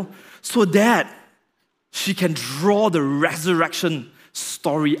level, so that she can draw the resurrection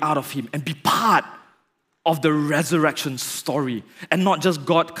story out of him and be part of the resurrection story, and not just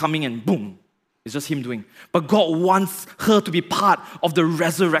God coming and boom, it's just him doing. But God wants her to be part of the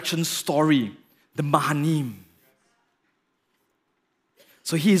resurrection story, the Mahanim.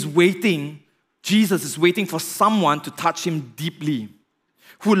 So he is waiting, Jesus is waiting for someone to touch him deeply,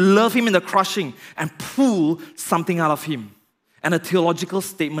 who would love him in the crushing and pull something out of him. And a theological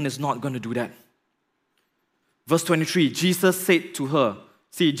statement is not going to do that. Verse 23, Jesus said to her,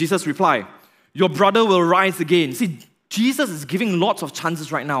 Jesus replied, your brother will rise again. See, Jesus is giving lots of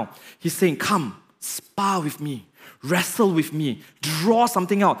chances right now. He's saying, come, spar with me, wrestle with me, draw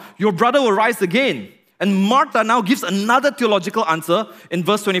something out. Your brother will rise again. And Martha now gives another theological answer. In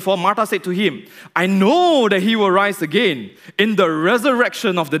verse 24, Martha said to him, I know that he will rise again in the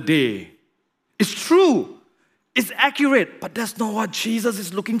resurrection of the day. It's true. It's accurate. But that's not what Jesus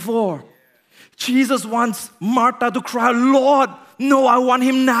is looking for. Jesus wants Martha to cry, Lord, no, I want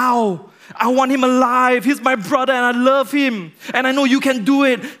him now. I want him alive. He's my brother and I love him. And I know you can do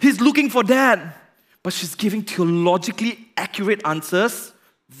it. He's looking for that. But she's giving theologically accurate answers.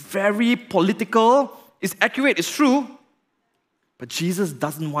 Very political. It's accurate, it's true. But Jesus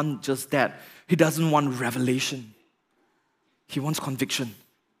doesn't want just that. He doesn't want revelation. He wants conviction.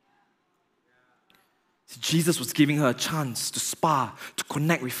 See, Jesus was giving her a chance to spar, to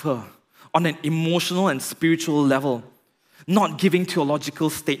connect with her on an emotional and spiritual level, not giving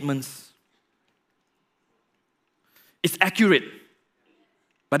theological statements. It's accurate,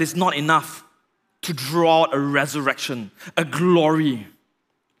 but it's not enough to draw out a resurrection, a glory.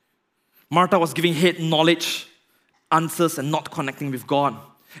 Martha was giving head knowledge, answers, and not connecting with God.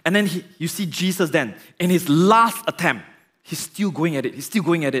 And then you see Jesus then, in his last attempt, he's still going at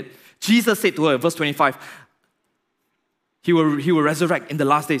it. Jesus said to her, verse 25, he will resurrect in the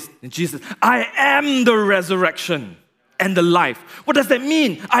last days. And Jesus, I am the resurrection and the life. What does that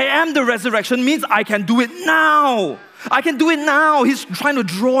mean? I am the resurrection means I can do it now. I can do it now. He's trying to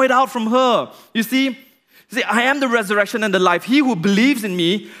draw it out from her. You see, I am the resurrection and the life. He who believes in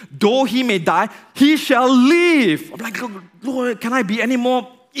me, though he may die, he shall live. I'm like, Lord, can I be any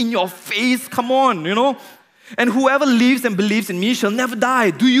more in your face? Come on, you know. And whoever lives and believes in me shall never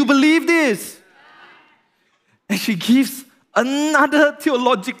die. Do you believe this? And she gives another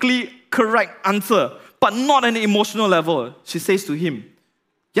theologically correct answer, but not an emotional level. She says to him,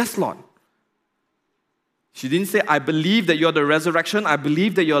 yes, Lord. She didn't say, I believe that you're the resurrection. I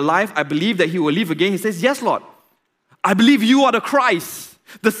believe that you're alive. I believe that he will live again. He says, yes, Lord. I believe you are the Christ,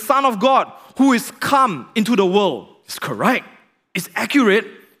 the Son of God, who is come into the world. It's correct. It's accurate,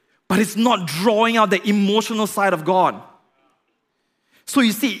 but it's not drawing out the emotional side of God. So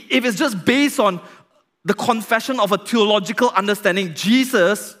you see, if it's just based on the confession of a theological understanding,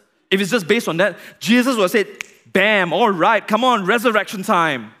 Jesus, if it's just based on that, Jesus would say, bam, all right, come on, resurrection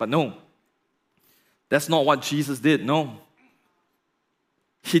time. But no. That's not what Jesus did, no.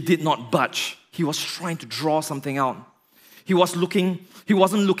 He did not budge. He was trying to draw something out. He wasn't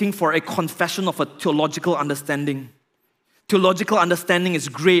looking for a confession of a theological understanding. Theological understanding is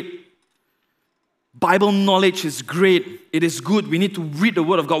great. Bible knowledge is great. It is good. We need to read the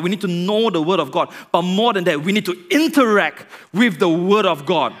Word of God. We need to know the Word of God. But more than that, we need to interact with the Word of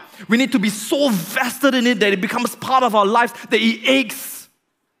God. We need to be so vested in it that it becomes part of our lives, that it aches,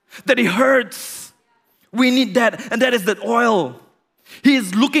 that it hurts. We need that, and that is that oil. He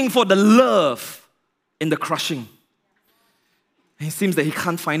is looking for the love in the crushing. And it seems that he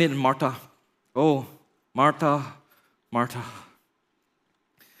can't find it in Martha. Oh, Martha, Martha.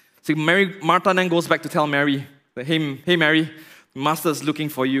 See, Martha then goes back to tell Mary, hey Mary, the Master is looking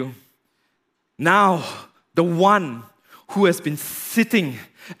for you. Now, the one who has been sitting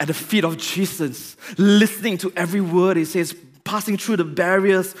at the feet of Jesus, listening to every word he says, passing through the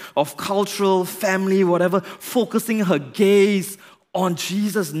barriers of cultural, family, whatever, focusing her gaze on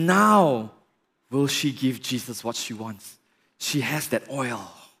Jesus now, will she give Jesus what she wants? She has that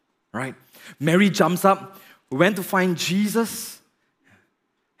oil, right? Mary jumps up, went to find Jesus,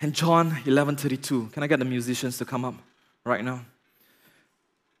 and John 11:32. Can I get the musicians to come up right now?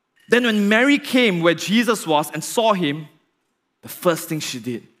 Then when Mary came where Jesus was and saw him, the first thing she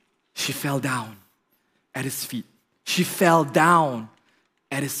did, she fell down at his feet. She fell down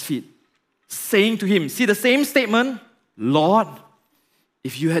at his feet, saying to him, see the same statement, Lord,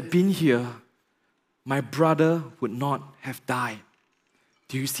 if you had been here, my brother would not have died.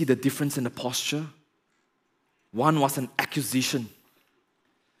 Do you see the difference in the posture? One was an accusation.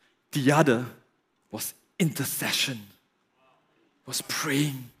 The other was intercession. Was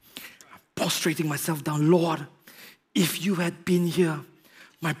praying, prostrating myself down. Lord, if you had been here,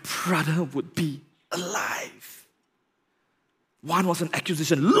 my brother would be alive. One was an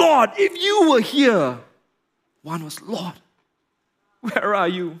accusation. Lord, if you were here. One was, Lord, where are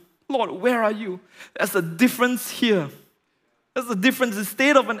you? Lord, where are you? There's a difference here. There's a difference.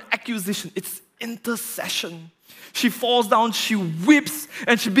 Instead of an accusation, it's intercession. She falls down, she weeps,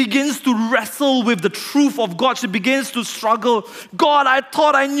 and she begins to wrestle with the truth of God. She begins to struggle. God, I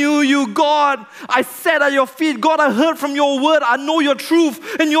thought I knew you. God, I sat at your feet. God, I heard from your word. I know your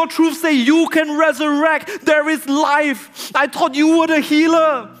truth. And your truth say you can resurrect. There is life. I thought you were the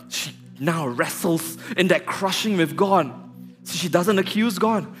healer. She now wrestles in that crushing with God. So she doesn't accuse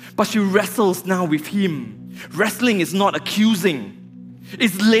God, but she wrestles now with Him. Wrestling is not accusing.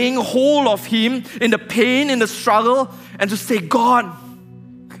 It's laying hold of Him in the pain, in the struggle, and to say, God,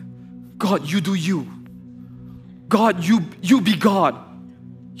 you do you. God, you be God.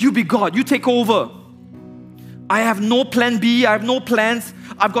 You be God. You take over. I have no plan B. I have no plans.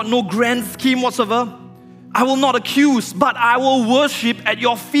 I've got no grand scheme whatsoever. I will not accuse, but I will worship at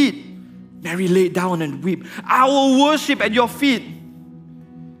your feet. Mary laid down and wept. I will worship at your feet.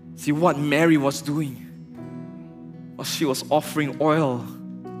 See, what Mary was doing was she was offering oil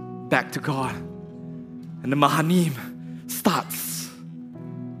back to God. And the Mahanim starts.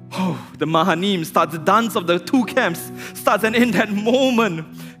 The Mahanim starts. The dance of the two camps starts. And in that moment,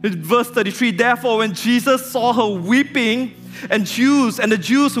 in verse 33, therefore when Jesus saw her weeping, and the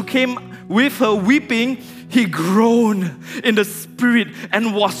Jews who came with her weeping, He groaned in the spirit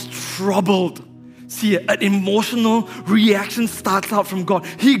and was troubled. See, an emotional reaction starts out from God.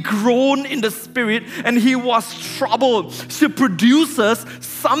 He groaned in the spirit and He was troubled. She produces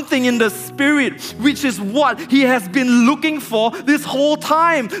something in the spirit, which is what He has been looking for this whole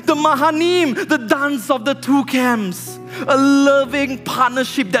time. The Mahanim, the dance of the two camps. A loving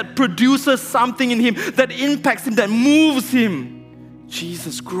partnership that produces something in Him, that impacts Him, that moves Him.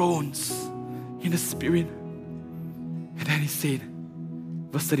 Jesus groans in the spirit. And then He said,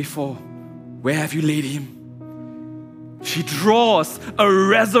 verse 34, where have you laid Him? She draws a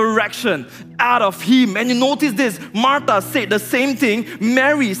resurrection out of Him. And you notice this, Martha said the same thing,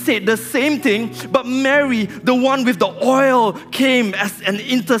 Mary said the same thing, but Mary, the one with the oil, came as an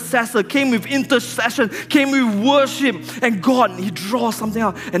intercessor, came with intercession, came with worship, and God, He draws something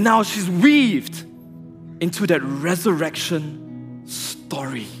out. And now she's weaved into that resurrection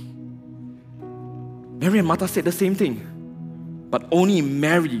story. Mary and Martha said the same thing, but only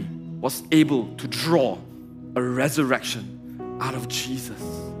Mary was able to draw a resurrection out of Jesus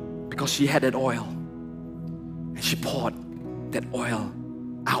because she had that oil. And she poured that oil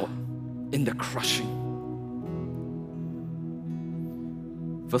out in the crushing.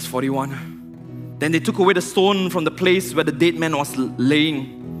 Verse 41. Then they took away the stone from the place where the dead man was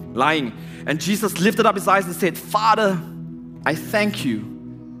lying. And Jesus lifted up His eyes and said, Father, I thank you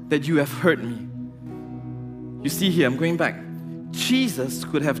that you have heard me. You see here, I'm going back. Jesus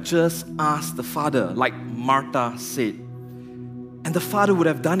could have just asked the Father, like Martha said, and the Father would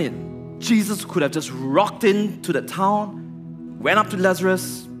have done it. Jesus could have just rocked into the town, went up to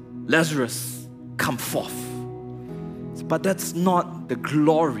Lazarus, come forth. But that's not the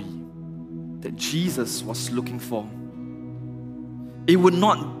glory that Jesus was looking for. It would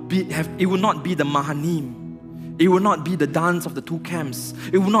not be the Mahanim. It would not be the dance of the two camps.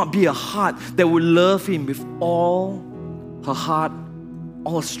 It would not be a heart that would love Him with all her heart,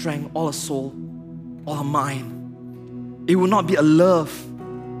 all her strength, all her soul, all her mind. It will not be a love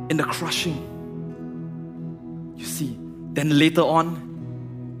in the crushing. You see, then later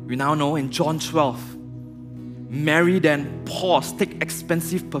on, we now know in John 12, Mary then take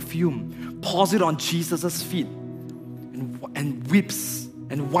expensive perfume, pours it on Jesus' feet, and weeps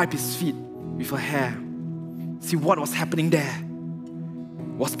and wipe His feet with her hair. See, what was happening there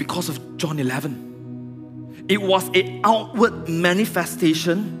was because of John 11. It was an outward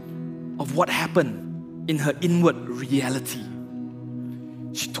manifestation of what happened in her inward reality.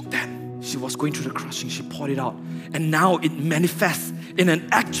 She took that. She was going through the crushing. She poured it out. And now it manifests in an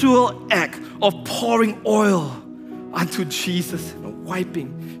actual act of pouring oil unto Jesus and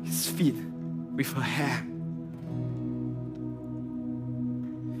wiping His feet with her hair.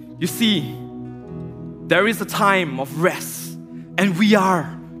 You see, there is a time of rest, and we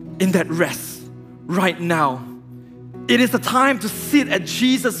are in that rest right now. It is the time to sit at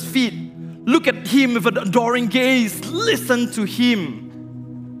Jesus' feet, look at Him with an adoring gaze, listen to Him.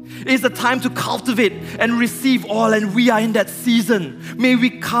 It is the time to cultivate and receive oil, and we are in that season. May we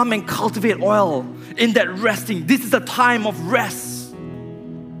come and cultivate oil in that resting. This is a time of rest,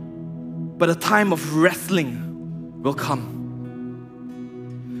 but a time of wrestling will come,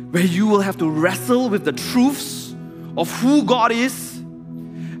 where you will have to wrestle with the truths of who God is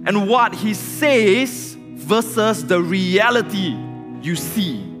and what He says versus the reality you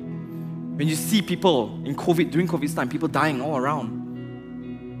see. When you see people in during COVID time, people dying all around.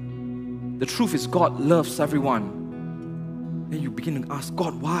 The truth is God loves everyone. Then you begin to ask,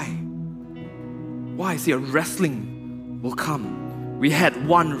 God, why? Why? See, a wrestling will come. We had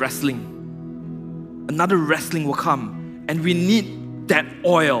one wrestling. Another wrestling will come. And we need that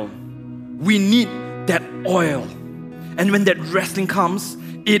oil. We need that oil. And when that wrestling comes,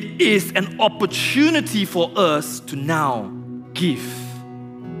 it is an opportunity for us to now give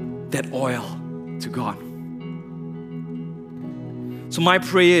that oil to God. So my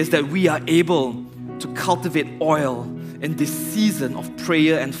prayer is that we are able to cultivate oil in this season of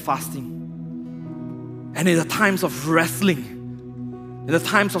prayer and fasting. And in the times of wrestling, in the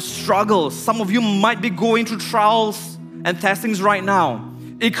times of struggles, some of you might be going through trials and testings right now.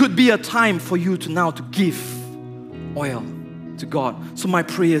 It could be a time for you to now to give oil to God. So my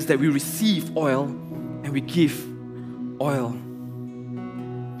prayer is that we receive oil and we give oil.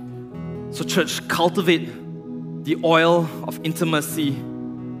 So church, cultivate the oil of intimacy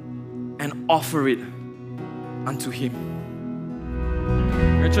and offer it unto Him.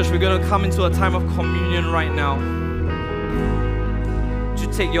 Church, we're going to come into a time of communion right now. Would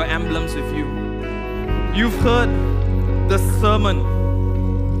you take your emblems with you? You've heard the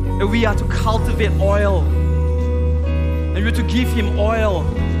sermon that we are to cultivate oil and we're to give Him oil.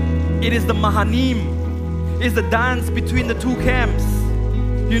 It is the Mahanim. It's the dance between the two camps.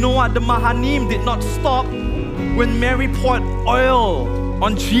 You know what? The Mahanim did not stop when Mary poured oil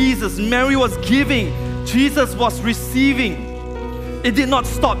on Jesus. Mary was giving. Jesus was receiving. It did not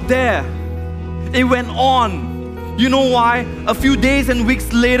stop there. It went on. You know why? A few days and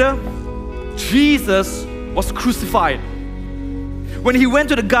weeks later, Jesus was crucified. When He went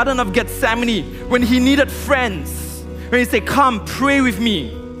to the Garden of Gethsemane, when He needed friends, when He said, "Come, pray with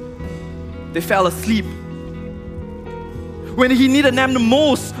me," they fell asleep. When He needed them the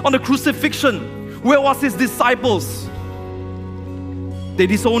most on the crucifixion, where was His disciples? They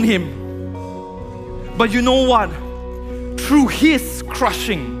disowned Him. But you know what? Through His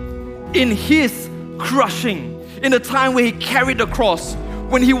crushing, in His crushing, in the time where He carried the cross,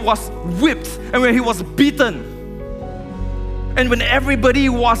 when He was whipped and when He was beaten, and when everybody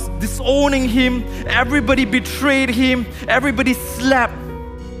was disowning Him, everybody betrayed Him, everybody slept,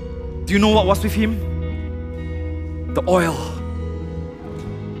 do you know what was with Him? The oil,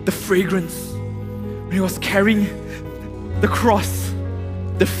 the fragrance. When He was carrying the cross,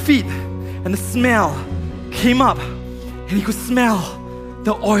 the feet and the smell came up, and He could smell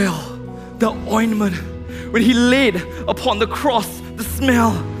the oil, the ointment. When He laid upon the cross, the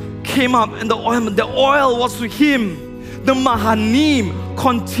smell came up, and the oil was with Him. The Mahanim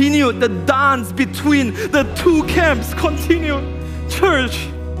continued, the dance between the two camps continued. Church,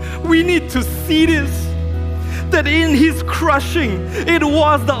 we need to see this, that in His crushing, it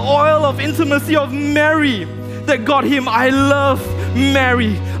was the oil of intimacy of Mary that got Him. I love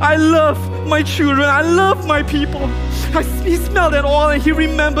Mary. I love my children. I love my people. He smelled that oil and He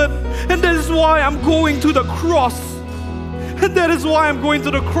remembered. And that is why I'm going to the cross. And that is why I'm going to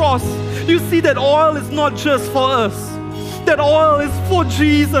the cross. You see, that oil is not just for us. That oil is for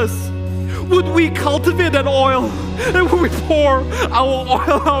Jesus. Would we cultivate that oil? And would we pour our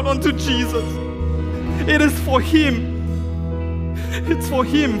oil out onto Jesus? It is for Him. It's for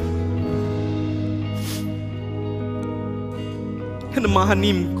Him. And the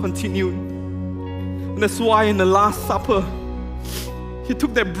Mahanim continued. And that's why in the Last Supper, He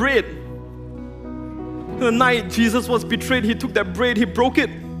took that bread. The night Jesus was betrayed, He took that bread, He broke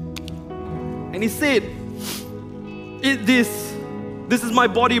it. And He said, "Eat this. This is my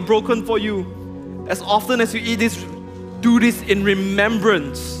body broken for you. As often as you eat this, do this in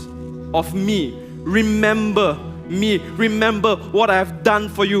remembrance of me." Remember me. Remember what I have done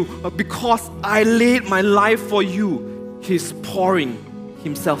for you. Because I laid my life for you, He's pouring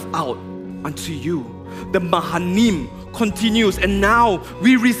Himself out unto you. The Mahanim continues, and now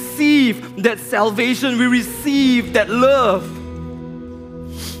we receive that salvation. We receive that love.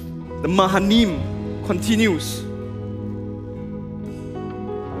 The Mahanim continues.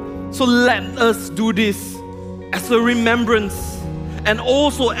 So let us do this as a remembrance and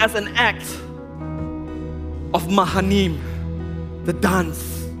also as an act of Mahanim, the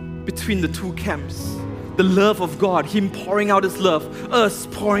dance between the two camps. The love of God, Him pouring out His love, us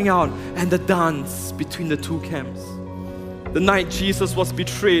pouring out, and the dance between the two camps. The night Jesus was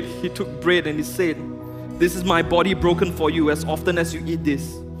betrayed, He took bread and He said, "This is my body broken for you. As often as you eat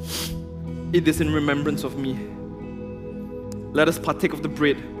this in remembrance of me." Let us partake of the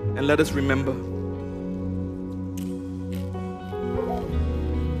bread and let us remember.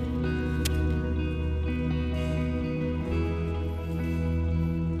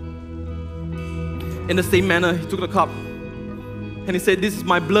 In the same manner, he took the cup and he said, "This is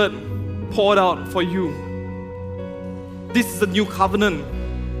my blood poured out for you. This is a new covenant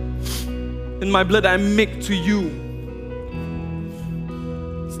in my blood I make to you."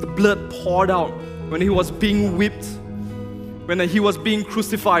 It's the blood poured out when he was being whipped, when he was being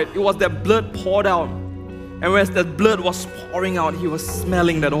crucified. It was that blood poured out. And as that blood was pouring out, he was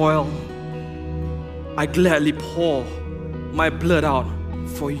smelling that oil. "I gladly pour my blood out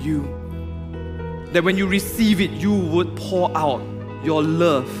for you." That when you receive it, you would pour out your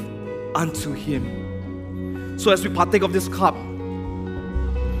love unto him. So as we partake of this cup,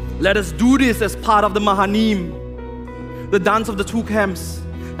 let us do this as part of the Mahanim, the dance of the two camps,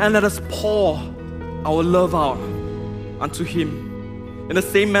 and let us pour our love out unto him. In the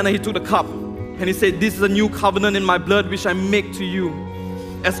same manner, he took the cup and he said, "This is a new covenant in my blood which I make to you.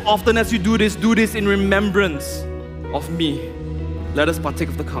 As often as you do this in remembrance of me." Let us partake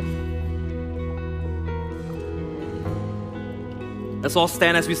of the cup. Let's all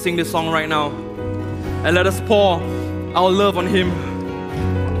stand as we sing this song right now. And let us pour our love on him.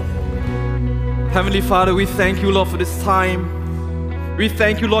 Heavenly Father, we thank you, Lord, for this time. We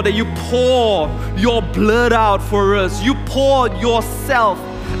thank you, Lord, that you pour your blood out for us. You poured yourself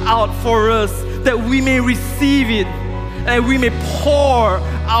out for us, that we may receive it and we may pour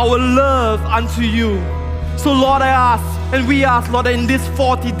our love unto you. So Lord, I ask, and we ask, Lord, that in these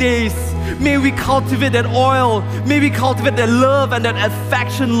 40 days, may we cultivate that oil, may we cultivate that love and that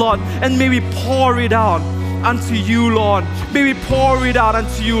affection, Lord, and may we pour it out unto you, Lord. May we pour it out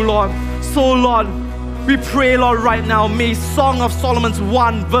unto you, Lord. So Lord, we pray, Lord, right now, may Song of Solomon's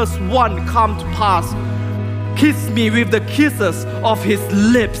 1 verse 1 come to pass. Kiss me with the kisses of his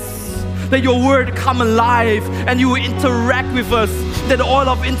lips. That your word come alive and you will interact with us. That the oil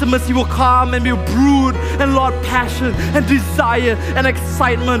of intimacy will come and will brood. And Lord, passion and desire and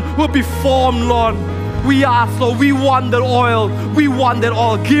excitement will be formed, Lord. We ask, Lord, we want that oil. We want that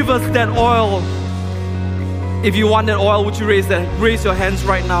oil. Give us that oil. If you want that oil, would you raise your hands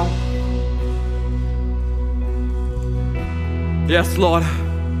right now? Yes, Lord.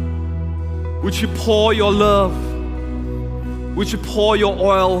 Would you pour your love? Would you pour your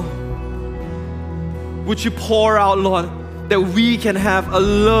oil? Would you pour out, Lord, that we can have a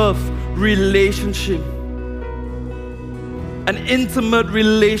love relationship, an intimate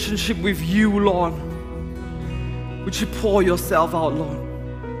relationship with you, Lord? Would you pour yourself out, Lord?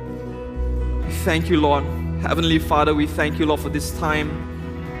 We thank you, Lord. Heavenly Father, we thank you, Lord, for this time,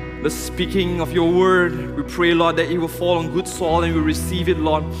 the speaking of your word. We pray, Lord, that it will fall on good soil and we will receive it,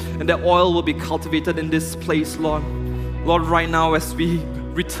 Lord, and that oil will be cultivated in this place, Lord. Lord, right now as we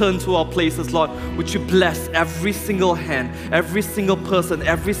return to our places, Lord, would you bless every single hand, every single person,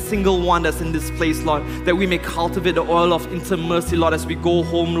 every single one that's in this place, Lord, that we may cultivate the oil of intimacy, Lord, as we go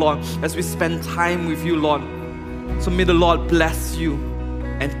home, Lord, as we spend time with you, Lord. So may the Lord bless you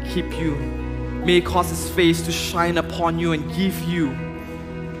and keep you. May He cause His face to shine upon you and give you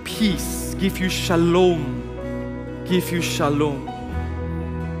peace, give you shalom, give you shalom.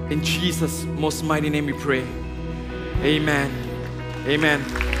 In Jesus' most mighty name we pray. Amen. Amen.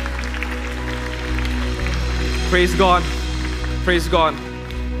 Praise God. Praise God.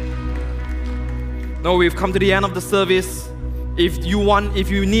 Now we've come to the end of the service. If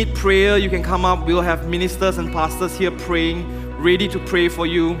you need prayer, you can come up. We'll have ministers and pastors here praying, ready to pray for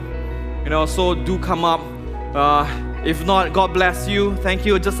you. So do come up. If not, God bless you. Thank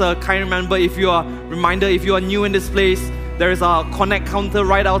you. Just a kind reminder, if you are new in this place, there is a connect counter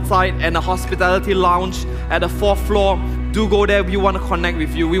right outside and a hospitality lounge at the 4th floor. Do go there. We want to connect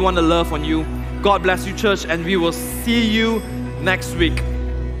with you. We want to love on you. God bless you, church, and we will see you next week.